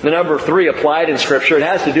see the number 3 applied in Scripture, it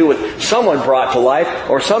has to do with someone brought to life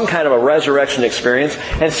or some kind of a resurrection experience.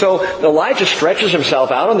 And so Elijah stretches himself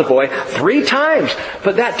out on the boy 3 times.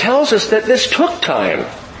 But that tells us that this took time.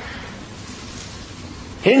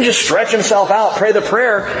 He didn't just stretch himself out, pray the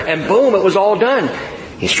prayer, and boom, it was all done.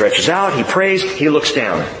 He stretches out, he prays, he looks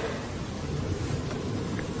down.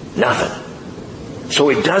 Nothing. So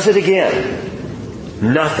he does it again.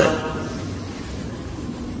 Nothing.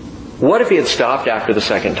 What if he had stopped after the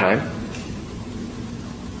 2nd time?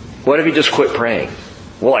 What if he just quit praying?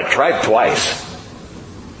 Well, I tried twice.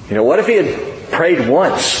 What if he had prayed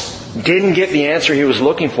once, didn't get the answer he was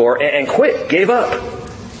looking for, and quit, gave up?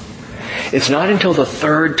 It's not until the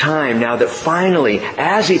 3rd time now that finally,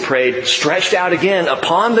 as he prayed, stretched out again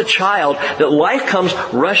upon the child, that life comes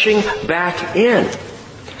rushing back in.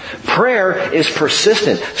 Prayer is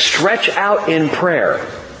persistent. Stretch out in prayer.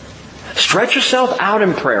 Stretch yourself out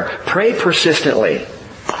in prayer. Pray persistently.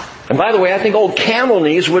 And by the way, I think old camel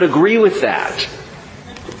knees would agree with that.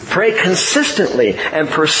 Pray consistently and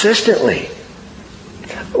persistently.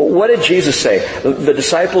 What did Jesus say? The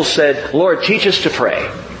disciples said, "Lord, teach us to pray."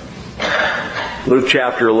 Luke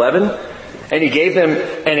chapter 11. And He gave them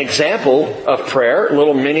an example of prayer, a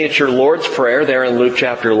little miniature Lord's Prayer there in Luke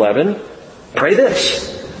chapter 11. Pray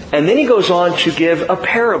this. And then He goes on to give a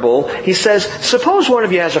parable. He says, "Suppose one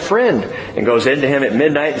of you has a friend and goes into him at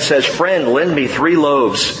midnight and says, 'Friend, lend me 3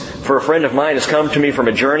 loaves. For a friend of mine has come to me from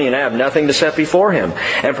a journey and I have nothing to set before him.'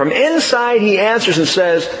 And from inside he answers and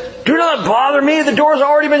says, 'Do not bother me. The door's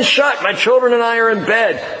already been shut. My children and I are in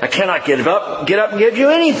bed. I cannot get up and give you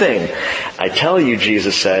anything.' I tell you,"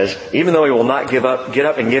 Jesus says, "even though he will not get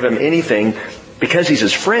up and give him anything because he's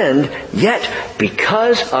his friend, yet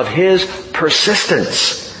because of his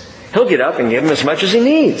persistence, he'll get up and give him as much as he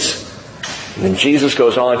needs." And then Jesus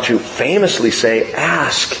goes on to famously say,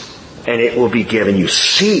 "Ask, and it will be given you.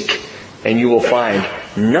 Seek, and you will find.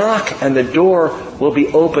 Knock, and the door will be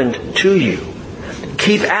opened to you."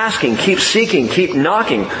 Keep asking, keep seeking, keep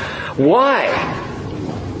knocking. Why?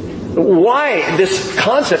 Why this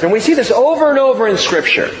concept? And we see this over and over in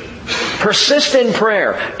Scripture. Persist in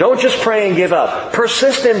prayer. Don't just pray and give up.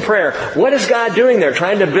 Persist in prayer. What is God doing there?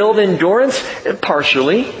 Trying to build endurance?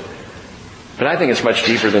 Partially. But I think it's much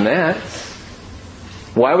deeper than that.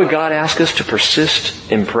 Why would God ask us to persist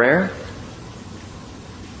in prayer?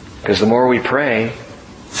 Because the more we pray,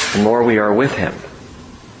 the more we are with Him.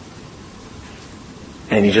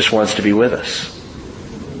 And He just wants to be with us.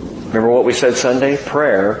 Remember what we said Sunday?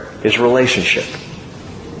 Prayer is relationship.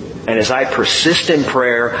 And as I persist in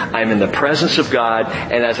prayer, I'm in the presence of God.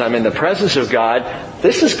 And as I'm in the presence of God,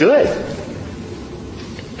 this is good.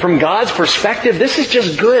 From God's perspective, this is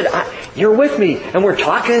just good. You're with me and we're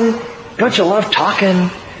talking. Don't you love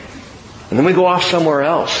talking? And then we go off somewhere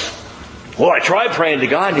else. Well, I tried praying to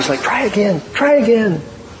God. And He's like, try again.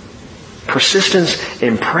 persistence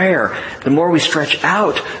in prayer, the more we stretch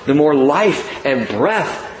out, the more life and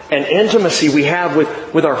breath and intimacy we have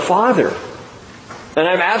with our Father. And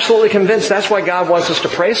I'm absolutely convinced that's why God wants us to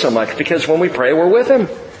pray so much, because when we pray, we're with Him.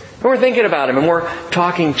 And we're thinking about Him and we're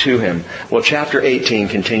talking to Him. Well, chapter 18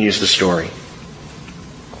 continues the story.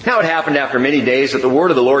 Now it happened after many days that the word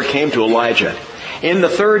of the Lord came to Elijah in the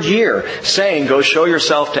 3rd year, saying, "Go show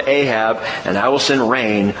yourself to Ahab, and I will send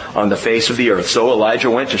rain on the face of the earth." So Elijah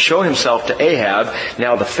went to show himself to Ahab.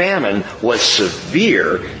 Now the famine was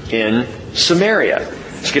severe in Samaria.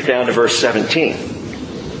 Skip down to verse 17.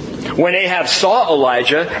 When Ahab saw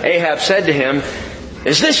Elijah, Ahab said to him,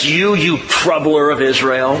 "Is this you, you troubler of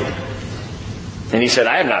Israel?" And he said,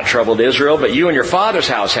 "I have not troubled Israel, but you and your father's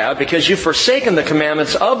house have, because you've forsaken the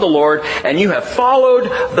commandments of the Lord, and you have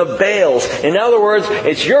followed the Baals." In other words,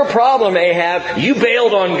 it's your problem, Ahab. You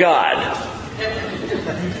bailed on God.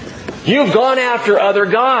 You've gone after other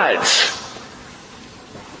gods.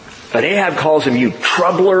 But Ahab calls him, "You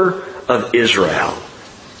troubler of Israel."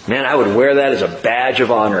 Man, I would wear that as a badge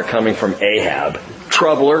of honor coming from Ahab.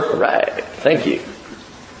 Troubler, right. Thank you.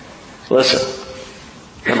 Listen.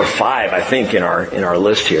 Number 5, I think, in our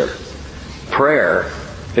list here. Prayer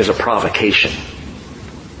is a provocation.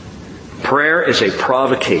 Prayer is a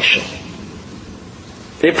provocation.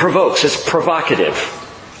 It provokes. It's provocative.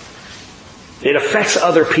 It affects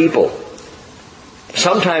other people.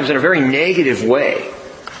 Sometimes in a very negative way.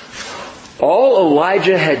 All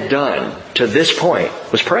Elijah had done to this point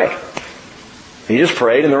was pray. He just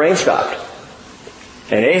prayed and the rain stopped.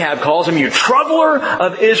 And Ahab calls him, "You troubler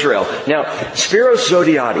of Israel." Now, Spiros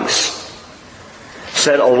Zodhiates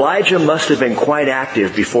said Elijah must have been quite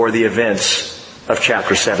active before the events of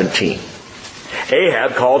chapter 17.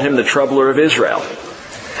 Ahab called him the troubler of Israel.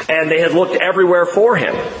 And they had looked everywhere for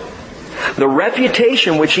him. The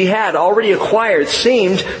reputation which he had already acquired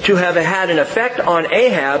seemed to have had an effect on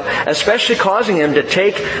Ahab, especially causing him to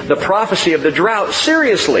take the prophecy of the drought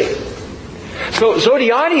seriously. So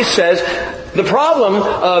Zodhiates says the problem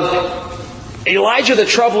of Elijah the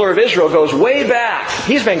troubler of Israel goes way back.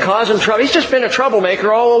 He's been causing trouble. He's just been a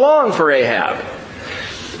troublemaker all along for Ahab.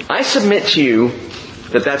 I submit to you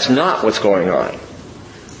that that's not what's going on.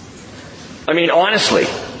 I mean, honestly,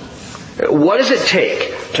 what does it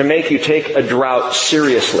take to make you take a drought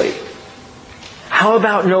seriously? How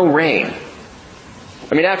about no rain?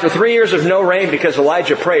 I mean, after 3 years of no rain because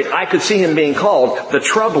Elijah prayed, I could see him being called the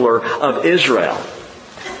troubler of Israel.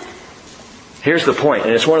 Here's the point,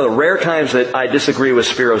 and it's one of the rare times that I disagree with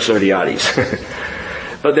Spiros Zodhiates.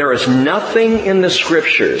 But there is nothing in the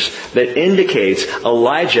Scriptures that indicates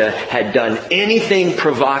Elijah had done anything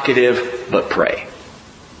provocative but pray.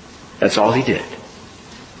 That's all he did.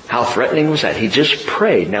 How threatening was that? He just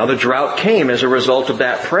prayed. Now the drought came as a result of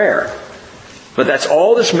that prayer. But that's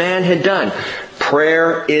all this man had done.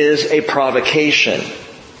 Prayer is a provocation.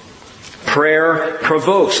 Prayer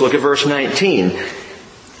provokes. Look at verse 19.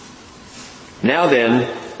 Now then,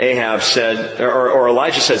 Ahab said, or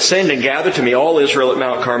Elijah said, "Send and gather to me all Israel at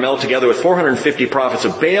Mount Carmel, together with 450 prophets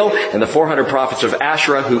of Baal and the 400 prophets of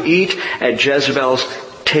Asherah who eat at Jezebel's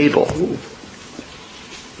table."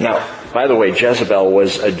 Now, by the way, Jezebel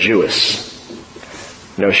was a Jewess.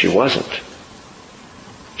 No, she wasn't.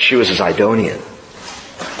 She was a Zidonian.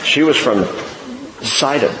 She was from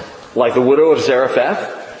Sidon. Like the widow of Zarephath,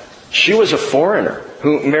 she was a foreigner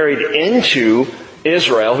who married into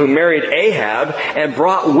Israel, who married Ahab and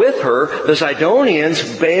brought with her the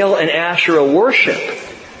Zidonians' Baal and Asherah worship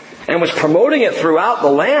and was promoting it throughout the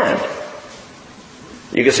land.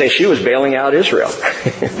 You could say she was bailing out Israel.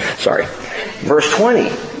 Sorry. Verse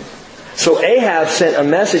 20. So Ahab sent a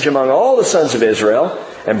message among all the sons of Israel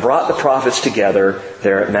and brought the prophets together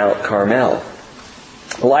there at Mount Carmel.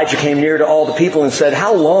 Elijah came near to all the people and said,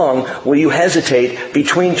 "How long will you hesitate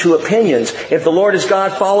between two opinions? If the Lord is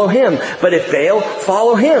God, follow Him. But if Baal,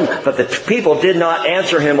 follow him." But the people did not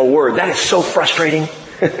answer him a word. That is so frustrating.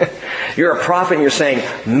 You're a prophet and you're saying,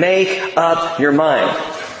 make up your mind.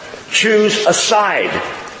 Choose a side.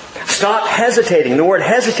 Stop hesitating. The word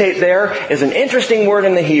hesitate there is an interesting word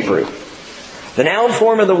in the Hebrew. The noun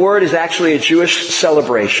form of the word is actually a Jewish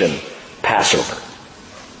celebration, Passover.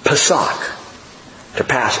 Pasak, to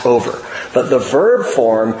pass over. But the verb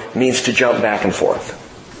form means to jump back and forth.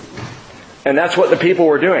 And that's what the people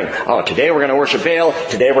were doing. Oh, today we're going to worship Baal.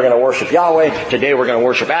 Today we're going to worship Yahweh. Today we're going to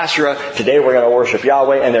worship Asherah. Today we're going to worship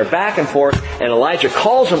Yahweh. And they're back and forth. And Elijah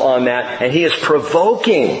calls them on that. And he is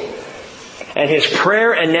provoking. And his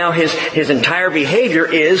prayer and now his entire behavior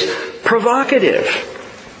is provocative.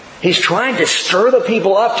 He's trying to stir the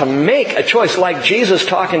people up to make a choice, like Jesus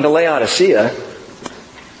talking to Laodicea.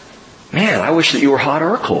 Man, I wish that you were hot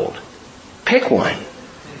or cold. Pick one.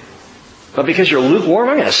 But because you're lukewarm,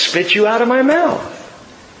 I'm going to spit you out of my mouth.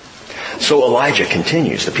 So Elijah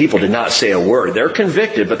continues. The people did not say a word. They're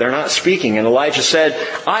convicted, but they're not speaking. And Elijah said,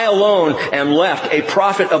 I alone am left, a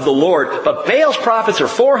prophet of the Lord, but Baal's prophets are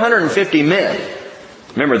 450 men.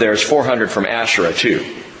 Remember, there's 400 from Asherah too.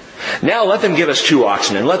 Now let them give us 2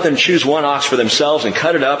 oxen, and let them choose 1 ox for themselves, and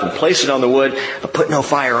cut it up, and place it on the wood, but put no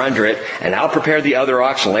fire under it. And I'll prepare the other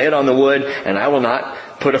ox, and lay it on the wood, and I will not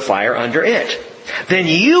put a fire under it. Then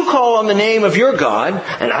you call on the name of your God,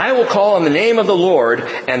 and I will call on the name of the Lord,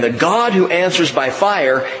 and the God who answers by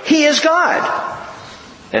fire, He is God.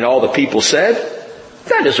 And all the people said,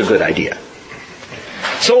 that is a good idea.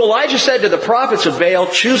 So Elijah said to the prophets of Baal,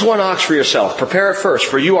 choose 1 ox for yourself, prepare it first,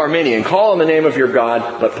 for you are many, and call on the name of your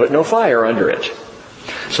God, but put no fire under it.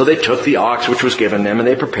 So they took the ox which was given them, and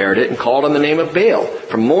they prepared it, and called on the name of Baal,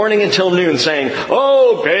 from morning until noon, saying,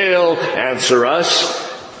 O Baal, answer us.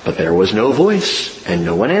 But there was no voice, and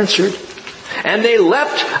no one answered. And they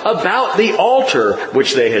leapt about the altar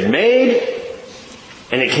which they had made.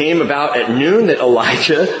 And it came about at noon that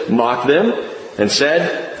Elijah mocked them and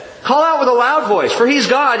said, call out with a loud voice, for He's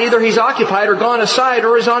God. Either He's occupied or gone aside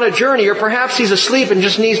or is on a journey, or perhaps He's asleep and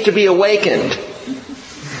just needs to be awakened.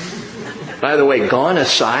 By the way, gone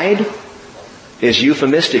aside is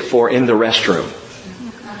euphemistic for in the restroom.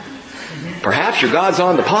 Perhaps your God's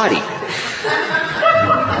on the potty.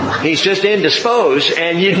 He's just indisposed,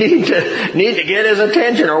 and you need to get his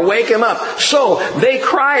attention or wake him up. So they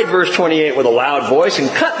cried, verse 28, with a loud voice, and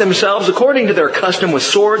cut themselves according to their custom with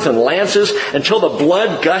swords and lances until the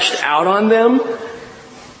blood gushed out on them.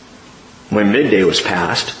 When midday was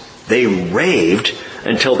past, they raved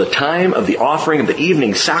until the time of the offering of the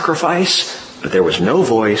evening sacrifice, but there was no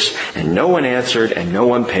voice, and no one answered, and no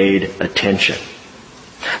one paid attention.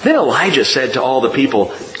 Then Elijah said to all the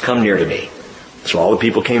people, come near to me. So all the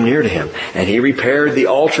people came near to him, and he repaired the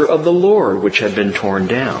altar of the Lord, which had been torn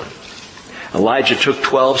down. Elijah took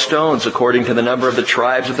 12 stones, according to the number of the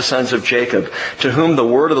tribes of the sons of Jacob, to whom the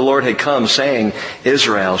word of the Lord had come, saying,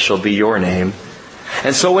 Israel shall be your name.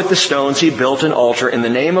 And so with the stones he built an altar in the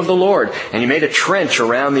name of the Lord, and he made a trench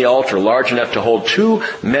around the altar, large enough to hold 2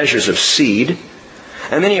 measures of seed.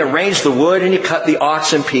 And then he arranged the wood, and he cut the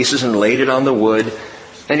ox in pieces and laid it on the wood.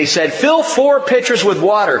 And he said, fill 4 pitchers with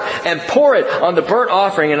water and pour it on the burnt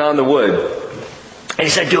offering and on the wood. And he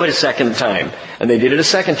said, do it a second time. And they did it a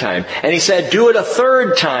second time. And he said, do it a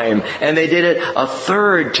third time. And they did it a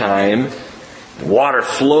third time. Water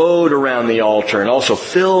flowed around the altar and also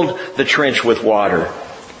filled the trench with water.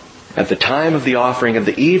 At the time of the offering of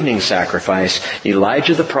the evening sacrifice,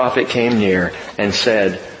 Elijah the prophet came near and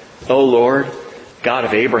said, O Lord, God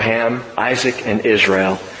of Abraham, Isaac, and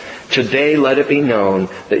Israel, today let it be known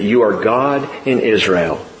that you are God in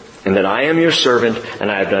Israel, and that I am your servant, and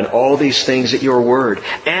I have done all these things at your word.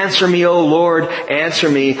 Answer me, O Lord, answer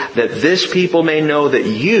me, that this people may know that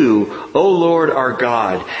you, O Lord, are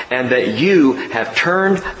God, and that you have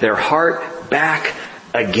turned their heart back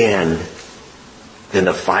again. Then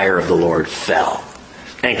the fire of the Lord fell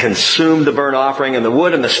and consumed the burnt offering and the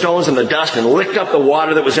wood and the stones and the dust and licked up the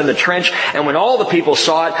water that was in the trench. And when all the people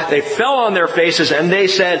saw it, they fell on their faces and they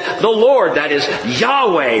said, the Lord, that is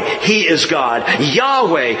Yahweh, He is God.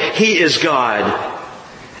 Yahweh, He is God.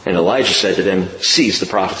 And Elijah said to them, seize the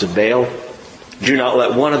prophets of Baal. Do not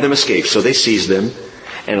let one of them escape. So they seized them.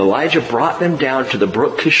 And Elijah brought them down to the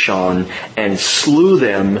brook Kishon and slew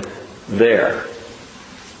them there.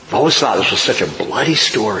 I've always thought this was such a bloody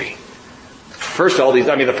story. First,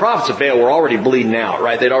 the prophets of Baal were already bleeding out,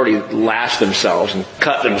 right? They'd already lashed themselves and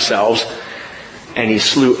cut themselves. And he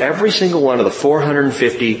slew every single one of the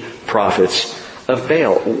 450 prophets of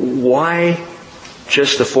Baal. Why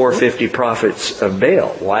just the 450 prophets of Baal?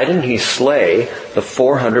 Why didn't he slay the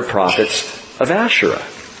 400 prophets of Asherah?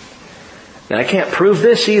 Now, I can't prove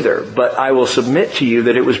this either, but I will submit to you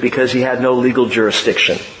that it was because he had no legal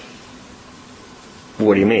jurisdiction.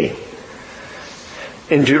 What do you mean?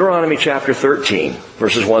 In Deuteronomy chapter 13,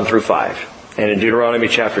 verses 1 through 5, and in Deuteronomy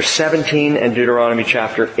chapter 17 and Deuteronomy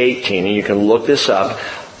chapter 18, and you can look this up,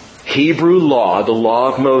 Hebrew law, the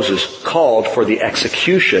law of Moses, called for the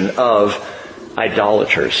execution of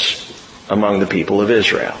idolaters among the people of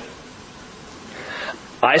Israel.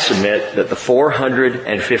 I submit that the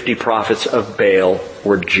 450 prophets of Baal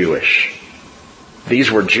were Jewish.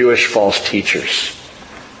 These were Jewish false teachers.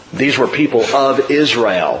 These were people of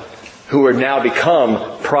Israel who had now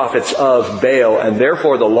become prophets of Baal, and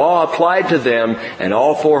therefore the law applied to them, and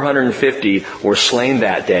all 450 were slain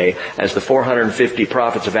that day, as the 450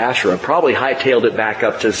 prophets of Asherah probably hightailed it back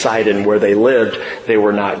up to Sidon where they lived. They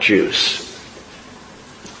were not Jews.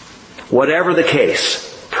 Whatever the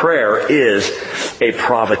case, prayer is a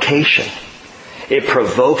provocation. It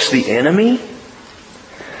provokes the enemy.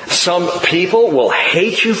 Some people will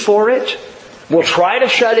hate you for it, will try to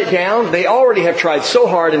shut it down. They already have tried so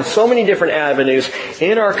hard in so many different avenues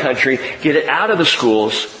in our country. Get it out of the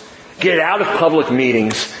schools. Get it out of public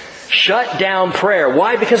meetings. Shut down prayer.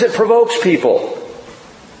 Why? Because it provokes people.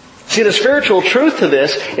 See, the spiritual truth to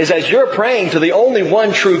this is as you're praying to the only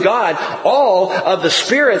one true God, all of the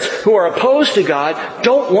spirits who are opposed to God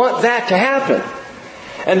don't want that to happen.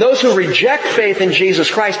 And those who reject faith in Jesus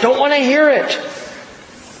Christ don't want to hear it.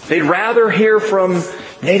 They'd rather hear from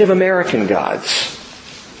Native American gods.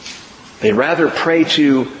 They'd rather pray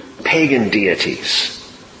to pagan deities,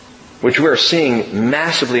 which we're seeing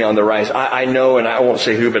massively on the rise. I know, and I won't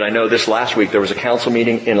say who, but I know this last week there was a council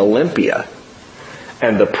meeting in Olympia,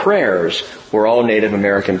 and the prayers were all Native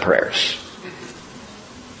American prayers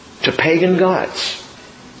to pagan gods.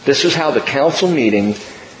 This is how the council meeting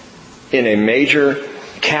in a major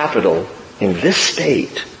capital in this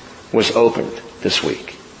state was opened this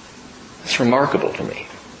week. It's remarkable to me.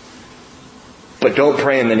 But don't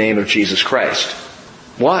pray in the name of Jesus Christ.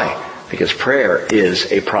 Why? Because prayer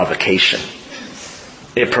is a provocation.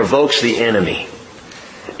 It provokes the enemy.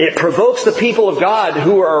 It provokes the people of God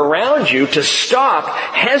who are around you to stop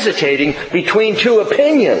hesitating between two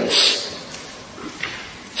opinions.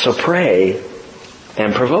 So pray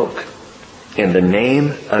and provoke in the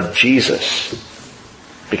name of Jesus,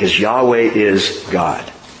 because Yahweh is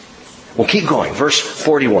God. We'll keep going. Verse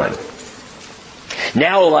 41.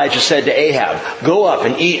 Now Elijah said to Ahab, "Go up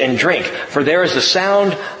and eat and drink, for there is the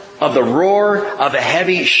sound of the roar of a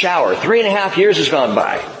heavy shower." 3.5 years has gone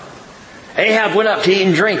by. Ahab went up to eat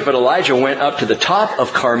and drink, but Elijah went up to the top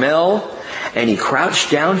of Carmel, and he crouched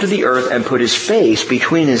down to the earth and put his face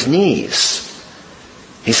between his knees.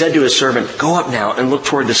 He said to his servant, "Go up now and look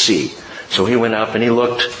toward the sea." So he went up and he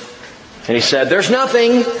looked, and he said, "There's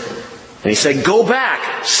nothing." And he said, "Go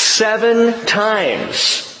back 7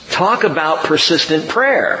 times. Talk about persistent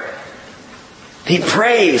prayer. He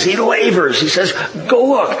prays, he labors, he says, "Go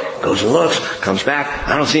look." Goes and looks, comes back,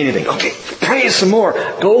 "I don't see anything." Okay, prays some more.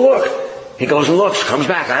 "Go look." He goes and looks, comes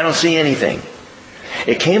back, "I don't see anything."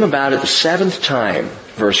 It came about at the 7th time,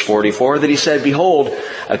 verse 44, that he said, "Behold,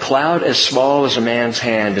 a cloud as small as a man's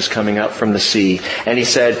hand is coming up from the sea." And he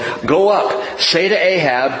said, "Go up, say to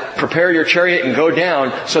Ahab, prepare your chariot and go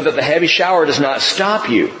down, so that the heavy shower does not stop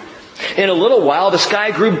you." In a little while the sky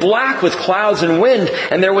grew black with clouds and wind,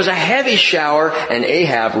 and there was a heavy shower, and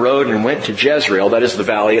Ahab rode and went to Jezreel, that is the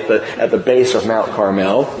valley at the base of Mount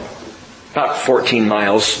Carmel, about 14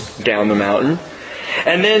 miles down the mountain.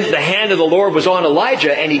 And then the hand of the Lord was on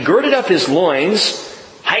Elijah, and he girded up his loins,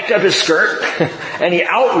 hiked up his skirt, and he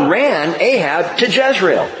outran Ahab to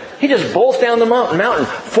Jezreel. He just bolts down the mountain.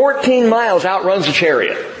 14 miles outruns a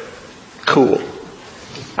chariot. Cool.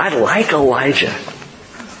 I like Elijah.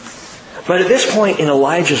 But at this point in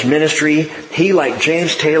Elijah's ministry, he, like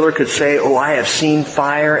James Taylor, could say, "Oh, I have seen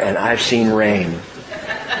fire and I've seen rain.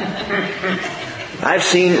 I've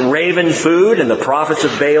seen raven food and the prophets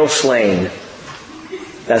of Baal slain."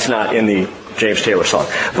 That's not in the James Taylor song.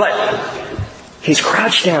 But he's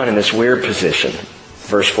crouched down in this weird position.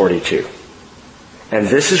 Verse 42. And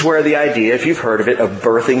this is where the idea, if you've heard of it, of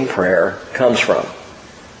birthing prayer comes from.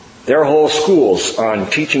 There are whole schools on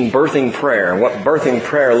teaching birthing prayer and what birthing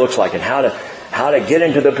prayer looks like and how to get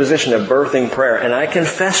into the position of birthing prayer. And I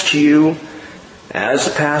confess to you, as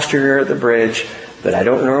a pastor here at the Bridge, that I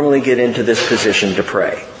don't normally get into this position to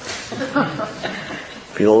pray.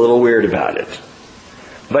 Feel a little weird about it.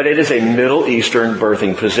 But it is a Middle Eastern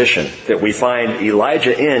birthing position that we find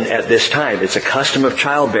Elijah in at this time. It's a custom of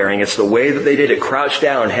childbearing. It's the way that they did it, crouched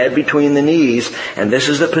down, head between the knees. And this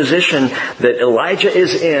is the position that Elijah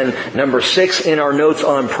is in. Number 6 in our notes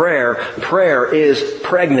on prayer. Prayer is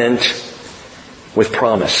pregnant with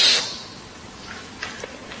promise.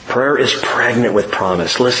 Prayer is pregnant with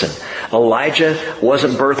promise. Listen, Elijah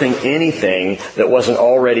wasn't birthing anything that wasn't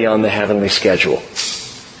already on the heavenly schedule.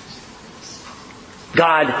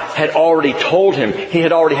 God had already told him. He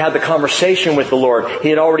had already had the conversation with the Lord. He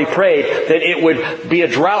had already prayed that it would be a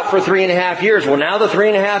drought for 3.5 years. Well, now the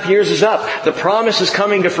 3.5 years is up. The promise is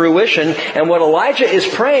coming to fruition. And what Elijah is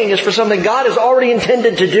praying is for something God has already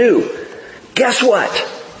intended to do. Guess what?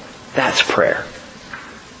 That's prayer.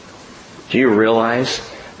 Do you realize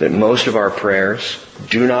that most of our prayers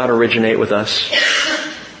do not originate with us?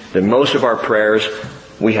 That most of our prayers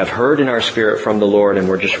we have heard in our spirit from the Lord and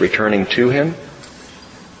we're just returning to Him?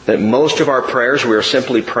 That most of our prayers we are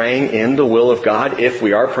simply praying in the will of God, if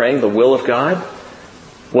we are praying the will of God?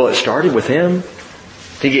 Well, it started with Him.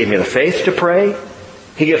 He gave me the faith to pray.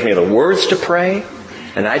 He gives me the words to pray.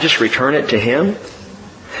 and I just return it to him?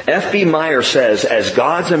 F.B. Meyer says, as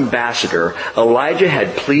God's ambassador, Elijah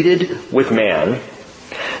had pleaded with man.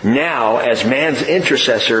 Now, as man's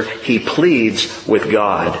intercessor, he pleads with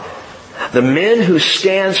God. The men who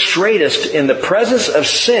stand straightest in the presence of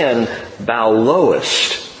sin bow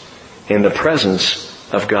lowest in the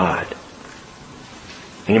presence of God.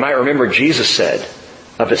 And you might remember Jesus said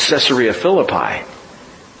up at Caesarea Philippi,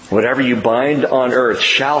 whatever you bind on earth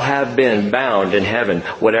shall have been bound in heaven.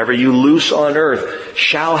 Whatever you loose on earth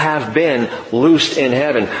shall have been loosed in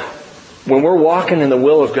heaven. When we're walking in the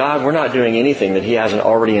will of God, we're not doing anything that He hasn't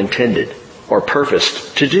already intended or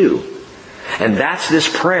purposed to do. And that's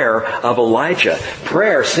this prayer of Elijah.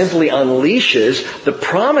 Prayer simply unleashes the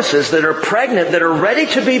promises that are pregnant, that are ready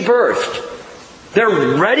to be birthed.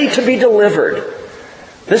 They're ready to be delivered.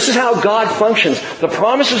 This is how God functions. The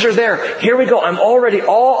promises are there. Here we go.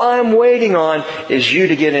 All I'm waiting on is you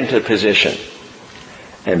to get into position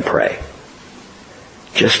and pray.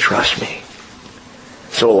 Just trust me.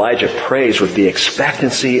 So Elijah prays with the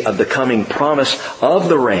expectancy of the coming promise of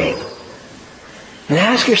the rain. And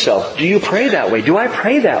ask yourself, do you pray that way? Do I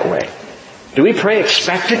pray that way? Do we pray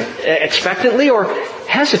expectantly or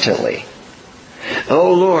hesitantly?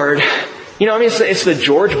 Oh Lord, it's the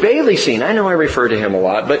George Bailey scene. I know I refer to him a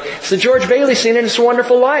lot, but it's the George Bailey scene in It's a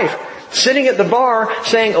Wonderful Life. Sitting at the bar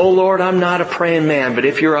saying, oh Lord, I'm not a praying man, but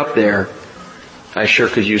if you're up there, I sure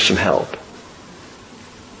could use some help.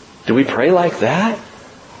 Do we pray like that?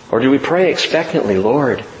 Or do we pray expectantly,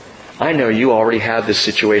 Lord, I know you already have this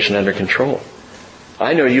situation under control.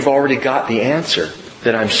 I know you've already got the answer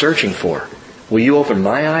that I'm searching for. Will you open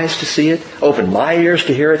my eyes to see it? Open my ears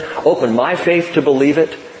to hear it? Open my faith to believe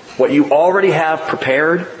it? What you already have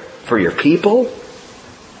prepared for your people?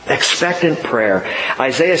 Expectant prayer.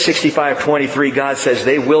 Isaiah 65:23, God says,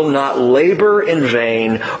 they will not labor in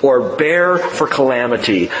vain or bear for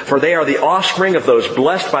calamity. For they are the offspring of those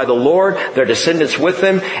blessed by the Lord, their descendants with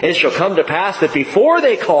them. And it shall come to pass that before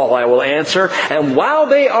they call, I will answer. And while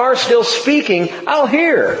they are still speaking, I'll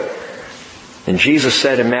hear. And Jesus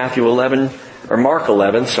said in Mark 11,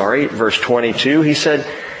 verse 22, He said,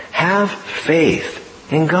 have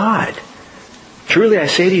faith in God. Truly I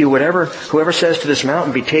say to you, whoever says to this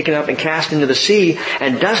mountain, be taken up and cast into the sea,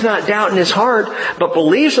 and does not doubt in his heart, but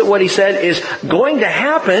believes that what he said is going to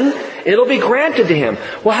happen, it'll be granted to him.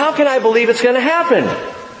 Well, how can I believe it's going to happen?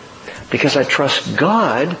 Because I trust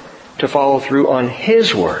God to follow through on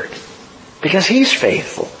His word. Because He's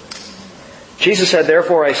faithful. Jesus said,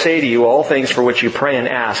 therefore I say to you, all things for which you pray and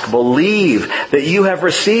ask, believe that you have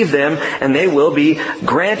received them, and they will be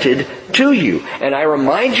granted to you. And I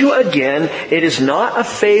remind you again, it is not a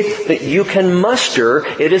faith that you can muster,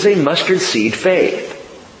 it is a mustard seed faith.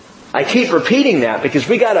 I keep repeating that because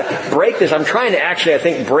we got to break this. I'm trying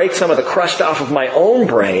to break some of the crust off of my own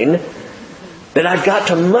brain, that I've got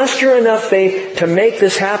to muster enough faith to make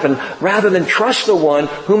this happen rather than trust the one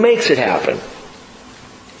who makes it happen.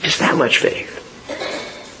 Just that much faith.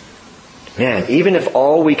 Man, even if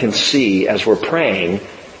all we can see as we're praying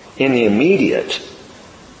in the immediate,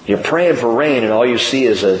 you're praying for rain and all you see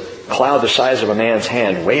is a cloud the size of a man's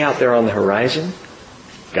hand way out there on the horizon,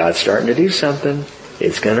 God's starting to do something.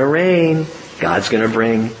 It's going to rain. God's going to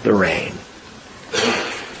bring the rain.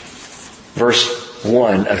 Verse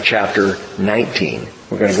 1 of chapter 19.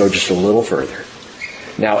 We're going to go just a little further.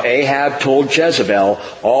 Now Ahab told Jezebel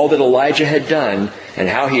all that Elijah had done and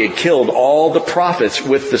how he had killed all the prophets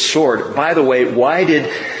with the sword. By the way, why did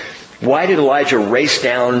Elijah race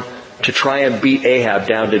down to try and beat Ahab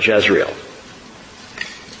down to Jezreel?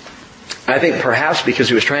 I think perhaps because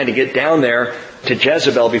he was trying to get down there to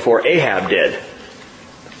Jezebel before Ahab did.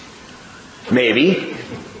 Maybe.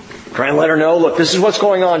 Trying to let her know, look, this is what's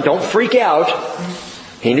going on. Don't freak out.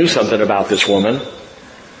 He knew something about this woman.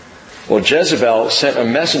 Well, Jezebel sent a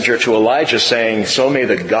messenger to Elijah saying, so may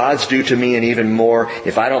the gods do to me and even more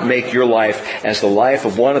if I don't make your life as the life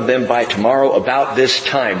of one of them by tomorrow about this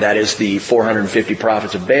time. That is the 450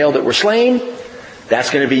 prophets of Baal that were slain. That's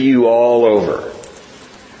going to be you all over.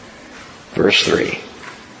 Verse 3.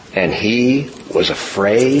 And he was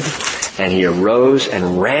afraid, and he arose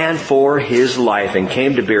and ran for his life and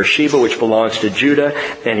came to Beersheba, which belongs to Judah,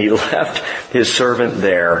 and he left his servant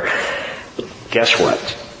there. Guess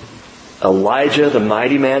what? Elijah, the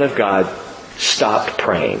mighty man of God, stopped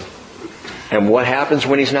praying. And what happens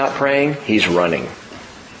when he's not praying? He's running.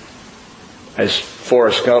 As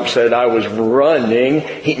Forrest Gump said, I was running.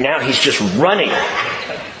 Now he's just running.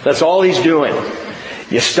 That's all he's doing.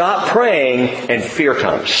 You stop praying and fear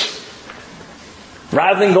comes.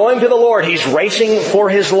 Rather than going to the Lord, he's racing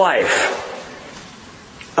for his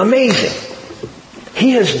life. Amazing.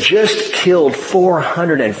 He has just killed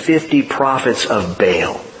 450 prophets of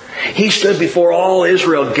Baal. He stood before all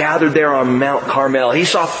Israel gathered there on Mount Carmel. He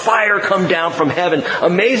saw fire come down from heaven.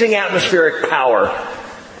 Amazing atmospheric power.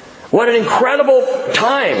 What an incredible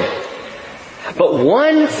time. But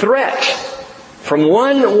one threat from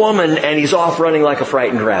one woman and he's off running like a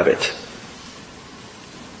frightened rabbit.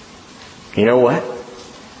 You know what?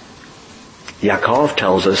 Yaakov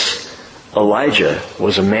tells us Elijah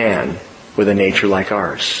was a man with a nature like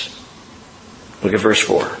ours. Look at verse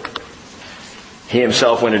 4. He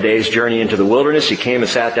himself went a day's journey into the wilderness. He came and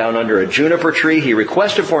sat down under a juniper tree. He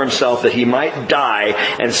requested for himself that he might die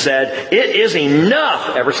and said, "It is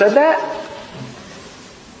enough." Ever said that?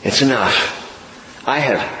 It's enough. I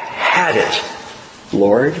have had it,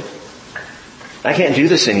 Lord. I can't do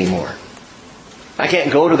this anymore. I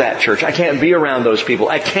can't go to that church. I can't be around those people.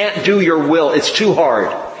 I can't do your will. It's too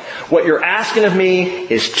hard. What you're asking of me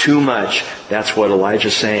is too much. That's what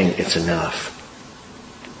Elijah's saying. It's enough.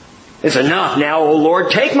 It's enough now, O Lord.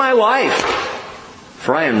 Take my life,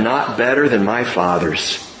 for I am not better than my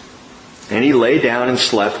fathers. And he lay down and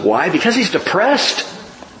slept. Why? Because he's depressed.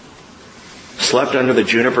 Slept under the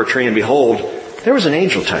juniper tree, and behold, there was an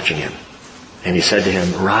angel touching him. And he said to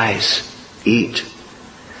him, "Rise, eat."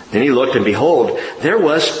 Then he looked, and behold, there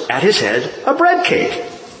was at his head a bread cake.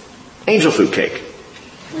 Angel food cake.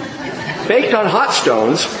 Baked on hot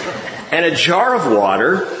stones, and a jar of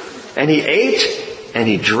water. And he ate, and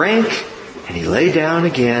he drank, and he lay down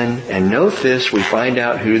again. And note this, we find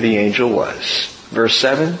out who the angel was. Verse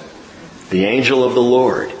 7, the angel of the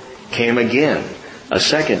Lord came again a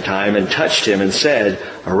second time and touched him and said,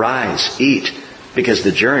 "Arise, eat, because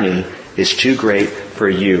the journey is too great for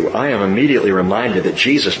you." I am immediately reminded that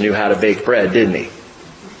Jesus knew how to bake bread, didn't he?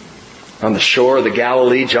 On the shore of the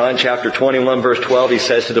Galilee, John chapter 21 verse 12, he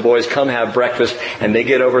says to the boys, "Come have breakfast." And they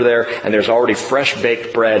get over there and there's already fresh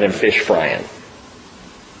baked bread and fish frying.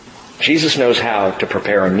 Jesus knows how to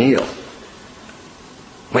prepare a meal.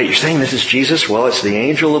 Wait, you're saying this is Jesus? Well, it's the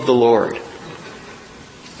angel of the Lord.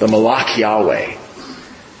 The Malach Yahweh.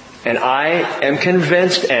 And I am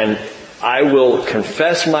convinced, and I will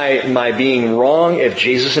confess my being wrong if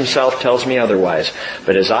Jesus himself tells me otherwise.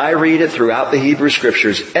 But as I read it throughout the Hebrew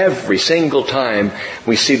Scriptures, every single time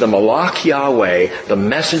we see the Malach Yahweh, the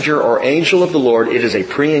messenger or angel of the Lord, it is a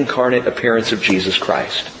pre-incarnate appearance of Jesus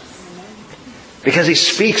Christ. Because he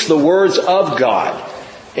speaks the words of God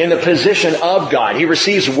in the position of God. He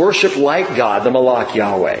receives worship like God, the Malach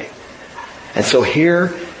Yahweh. And so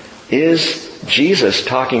here is Jesus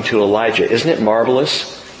talking to Elijah. Isn't it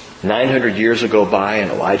marvelous? 900 years will go by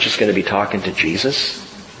and Elijah's going to be talking to Jesus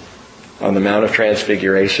on the Mount of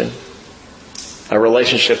Transfiguration. A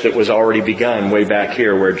relationship that was already begun way back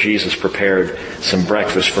here where Jesus prepared some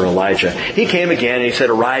breakfast for Elijah. He came again and he said,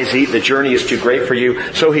 "Arise, eat, the journey is too great for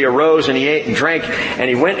you." So he arose and he ate and drank, and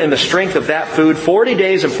he went in the strength of that food 40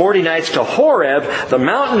 days and 40 nights to Horeb, the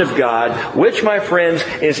mountain of God, which, my friends,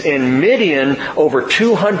 is in Midian, over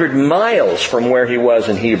 200 miles from where he was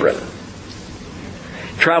in Hebron.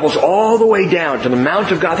 Travels all the way down to the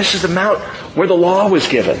Mount of God. This is the mount where the law was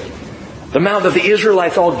given. The mount that the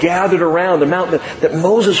Israelites all gathered around. The mount that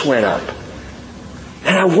Moses went up.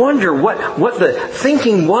 And I wonder what the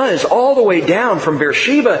thinking was all the way down from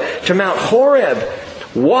Beersheba to Mount Horeb.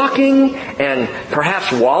 Walking and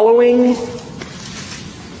perhaps wallowing.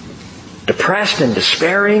 Depressed and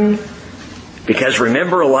despairing. Because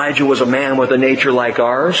remember, Elijah was a man with a nature like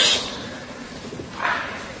ours.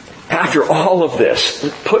 After all of this,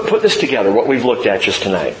 put this together, what we've looked at just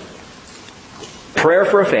tonight. Prayer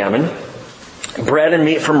for a famine, bread and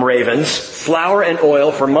meat from ravens, flour and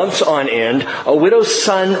oil for months on end, a widow's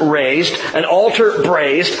son raised, an altar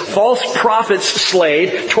braised, false prophets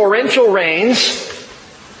slayed, torrential rains,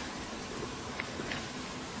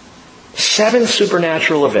 7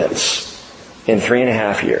 supernatural events in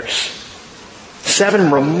 3.5 years. 7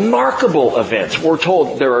 remarkable events. We're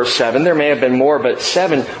told there are 7. There may have been more, but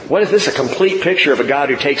 7. What is this? A complete picture of a God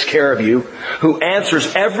who takes care of you, who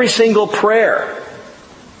answers every single prayer.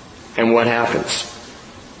 And what happens?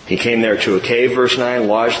 He came there to a cave, verse 9,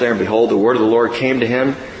 lodged there, and behold, the word of the Lord came to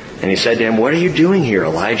him, and he said to him, "What are you doing here,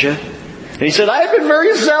 Elijah?" And he said, "I have been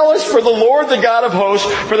very zealous for the Lord, the God of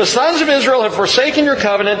hosts, for the sons of Israel have forsaken your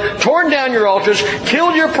covenant, torn down your altars,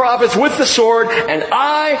 killed your prophets with the sword, and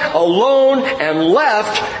I alone am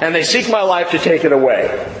left, and they seek my life to take it away."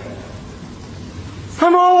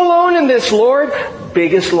 I'm all alone in this, Lord.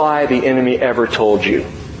 Biggest lie the enemy ever told you.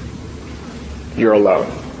 You're alone.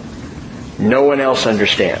 No one else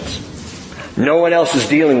understands. No one else is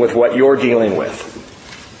dealing with what you're dealing with.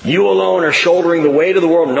 You alone are shouldering the weight of the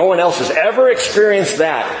world. No one else has ever experienced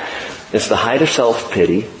that. It's the height of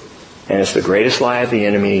self-pity, and it's the greatest lie of the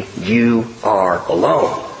enemy. You are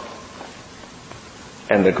alone.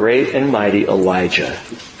 And the great and mighty Elijah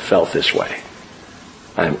felt this way.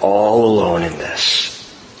 I'm all alone in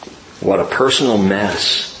this. What a personal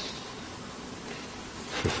mess.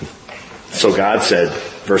 So God said,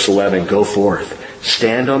 verse 11, go forth,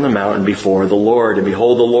 stand on the mountain before the Lord. And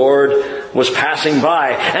behold, the Lord was passing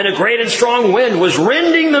by, and a great and strong wind was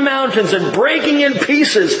rending the mountains and breaking in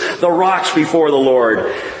pieces the rocks before the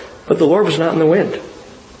Lord. But the Lord was not in the wind.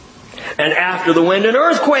 And after the wind, an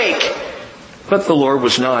earthquake. But the Lord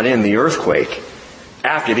was not in the earthquake.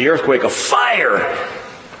 After the earthquake, a fire.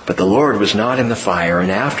 But the Lord was not in the fire. And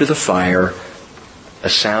after the fire, a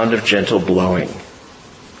sound of gentle blowing.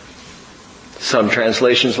 Some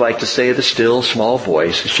translations like to say the still, small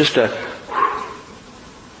voice. It's just a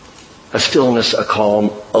stillness, a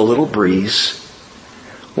calm, a little breeze.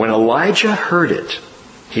 When Elijah heard it,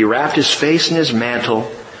 he wrapped his face in his mantle,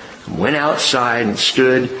 and went outside and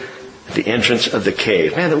stood at the entrance of the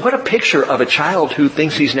cave. Man, what a picture of a child who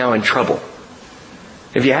thinks he's now in trouble.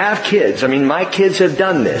 If you have kids, my kids have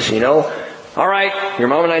done this, All right, your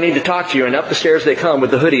mom and I need to talk to you, and up the stairs they come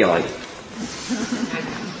with the hoodie on.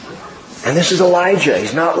 And this is Elijah.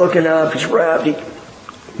 He's not looking up. He's wrapped.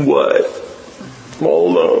 What? I'm all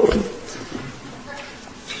alone.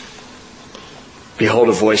 Behold,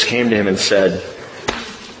 a voice came to him and said,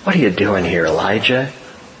 what are you doing here, Elijah?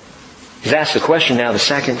 He's asked the question now the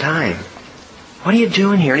second time. What are you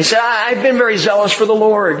doing here? And he said, I've been very zealous for the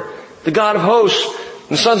Lord, the God of hosts.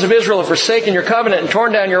 And the sons of Israel have forsaken your covenant and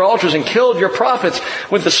torn down your altars and killed your prophets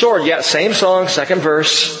with the sword. Yeah, same song, second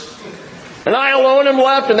verse. And I alone am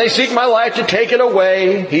left, and they seek my life to take it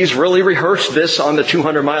away. He's really rehearsed this on the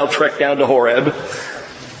 200-mile trek down to Horeb.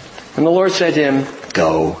 And the Lord said to him,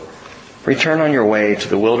 go, return on your way to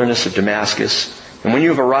the wilderness of Damascus. And when you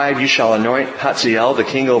have arrived, you shall anoint Hazael, the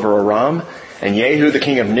king over Aram, and Jehu,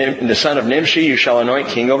 the son of Nimshi, you shall anoint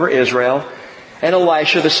king over Israel. And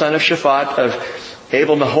Elisha, the son of Shaphat of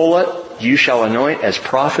Abel-Meholah, you shall anoint as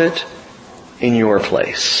prophet in your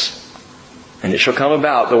place. And it shall come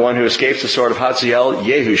about, the one who escapes the sword of Hazael,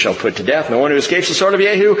 Jehu shall put to death. And the one who escapes the sword of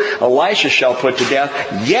Jehu, Elisha shall put to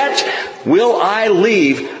death. Yet I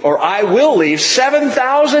will leave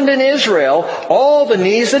 7,000 in Israel, all the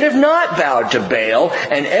knees that have not bowed to Baal,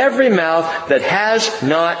 and every mouth that has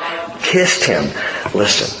not kissed him.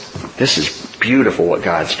 Listen, this is beautiful what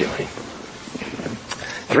God's doing.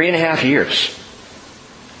 3.5 years,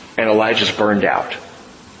 and Elijah's burned out.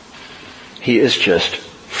 He is just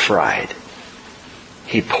fried.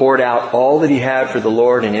 He poured out all that he had for the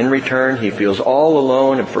Lord, and in return he feels all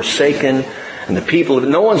alone and forsaken. And the people,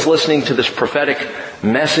 no one's listening to this prophetic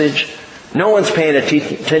message. No one's paying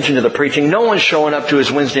attention to the preaching. No one's showing up to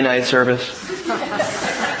his Wednesday night service.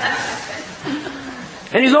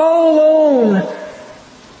 And he's all alone.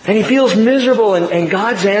 And he feels miserable. And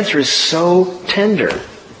God's answer is so tender.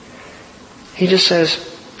 He just says,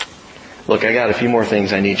 look, I got a few more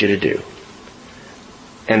things I need you to do.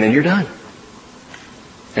 And then you're done.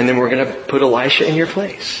 And then we're going to put Elisha in your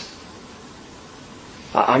place.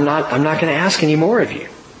 I'm not going to ask any more of you.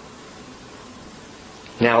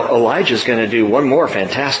 Now, Elijah's going to do one more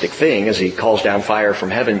fantastic thing as he calls down fire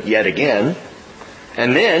from heaven yet again.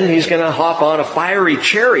 And then he's going to hop on a fiery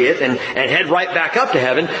chariot and head right back up to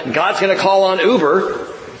heaven. And God's going to call on Uber.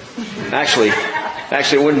 Actually,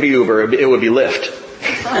 it wouldn't be Uber. It would be Lyft.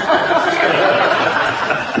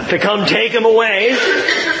 To come take him away.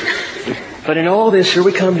 But in all this, here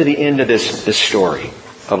we come to the end of this story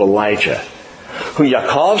of Elijah, who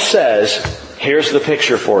Yaakov says, here's the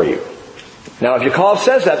picture for you. Now, if Yaakov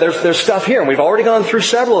says that, there's stuff here, and we've already gone through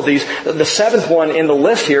several of these. The seventh one in the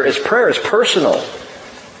list here is prayer. It's personal.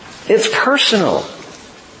 It's personal.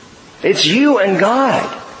 It's you and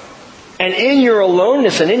God. And in your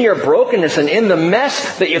aloneness and in your brokenness and in the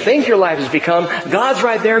mess that you think your life has become, God's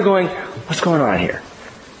right there going, what's going on here?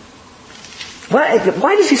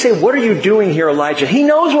 Why does he say, what are you doing here, Elijah? He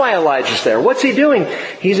knows why Elijah's there. What's he doing?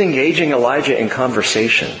 He's engaging Elijah in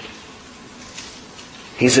conversation.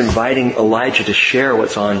 He's inviting Elijah to share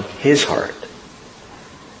what's on his heart.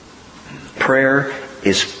 Prayer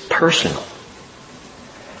is personal.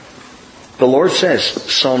 The Lord says,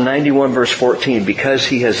 Psalm 91 verse 14, because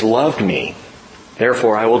he has loved me,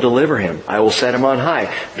 therefore I will deliver him. I will set him on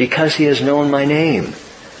high, because he has known my name.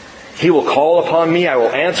 He will call upon me, I will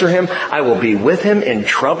answer him, I will be with him in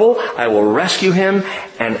trouble, I will rescue him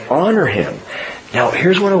and honor him. Now,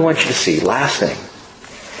 here's what I want you to see. Last thing.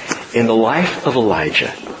 In the life of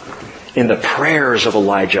Elijah, in the prayers of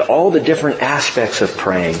Elijah, all the different aspects of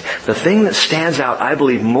praying, the thing that stands out, I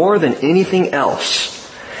believe, more than anything else,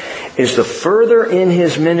 is the further in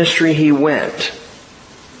his ministry he went,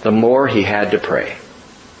 the more he had to pray.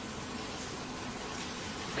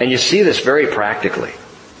 And you see this very practically.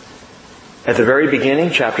 At the very beginning,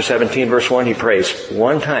 chapter 17, verse 1, he prays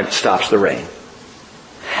one time, it stops the rain.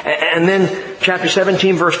 And then chapter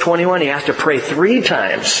 17, verse 21, he has to pray 3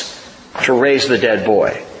 times to raise the dead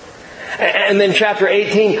boy. And then chapter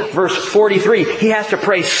 18, verse 43, he has to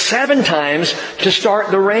pray 7 times to start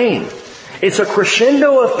the rain. It's a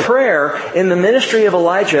crescendo of prayer in the ministry of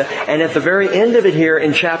Elijah. And at the very end of it here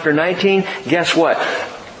in chapter 19, guess what?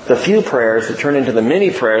 The few prayers that turn into the many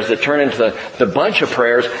prayers that turn into the bunch of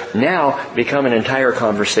prayers now become an entire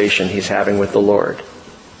conversation he's having with the Lord,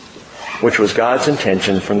 which was God's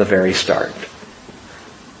intention from the very start.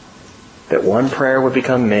 That one prayer would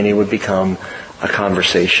become many, would become a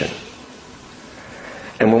conversation.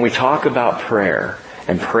 And when we talk about prayer,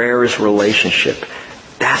 and prayer is relationship,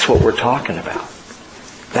 that's what we're talking about.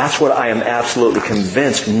 That's what I am absolutely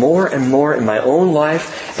convinced more and more in my own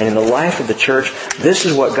life and in the life of the church. This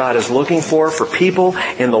is what God is looking for people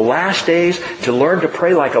in the last days, to learn to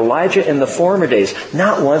pray like Elijah in the former days.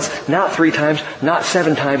 Not once, not 3 times, not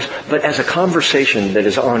 7 times, but as a conversation that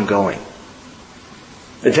is ongoing.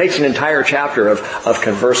 It takes an entire chapter of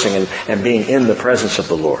conversing and being in the presence of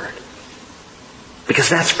the Lord. Because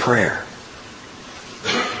that's prayer.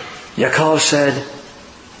 Yaakov said,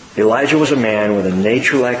 Elijah was a man with a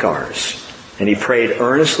nature like ours, and he prayed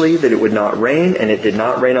earnestly that it would not rain, and it did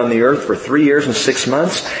not rain on the earth for 3 years and 6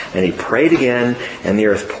 months. And he prayed again, and the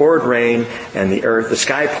earth poured rain, and the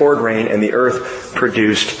sky poured rain, and the earth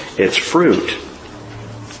produced its fruit.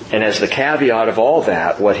 And as the caveat of all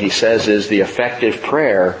that, what he says is the effective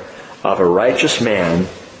prayer of a righteous man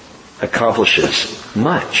accomplishes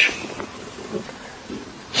much.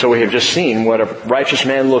 So we have just seen what a righteous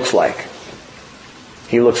man looks like.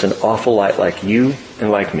 He looks an awful lot like you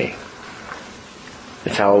and like me.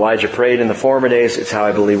 It's how Elijah prayed in the former days. It's how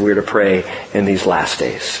I believe we're to pray in these last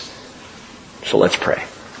days. So let's pray.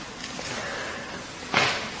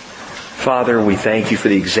 Father, we thank you for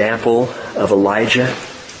the example of Elijah.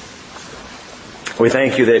 We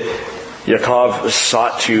thank you that Yaakov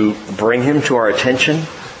sought to bring him to our attention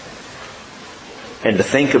and to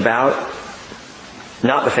think about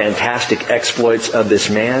not the fantastic exploits of this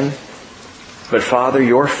man, but Father,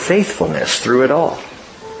 your faithfulness through it all.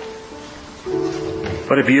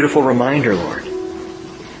 What a beautiful reminder, Lord.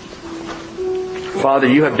 Father,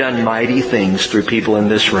 you have done mighty things through people in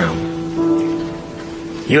this room.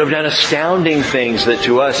 You have done astounding things that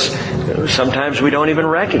to us, sometimes we don't even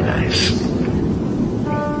recognize.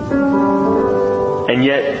 And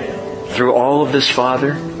yet, through all of this,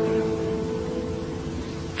 Father,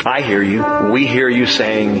 I hear you, we hear you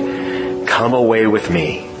saying, come away with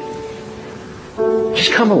me.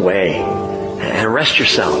 Just come away and rest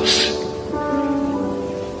yourselves.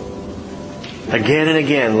 Again and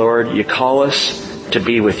again, Lord, you call us to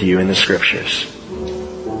be with you in the Scriptures.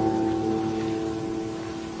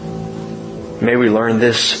 May we learn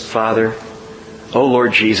this, Father. Oh,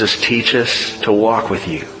 Lord Jesus, teach us to walk with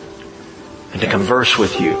you and to converse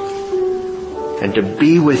with you and to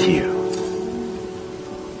be with you.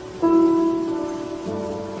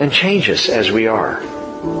 And change us as we are.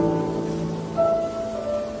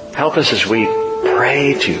 Help us as we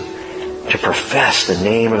pray to profess the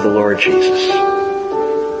name of the Lord Jesus.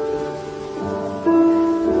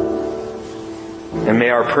 And may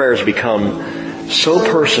our prayers become so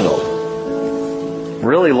personal.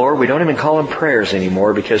 Really, Lord, we don't even call them prayers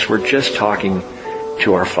anymore because we're just talking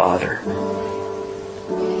to our Father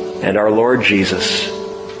and our Lord Jesus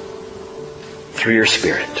through your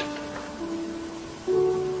Spirit.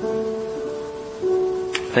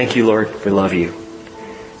 Thank you, Lord. We love you.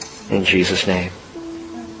 In Jesus' name,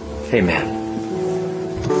 amen.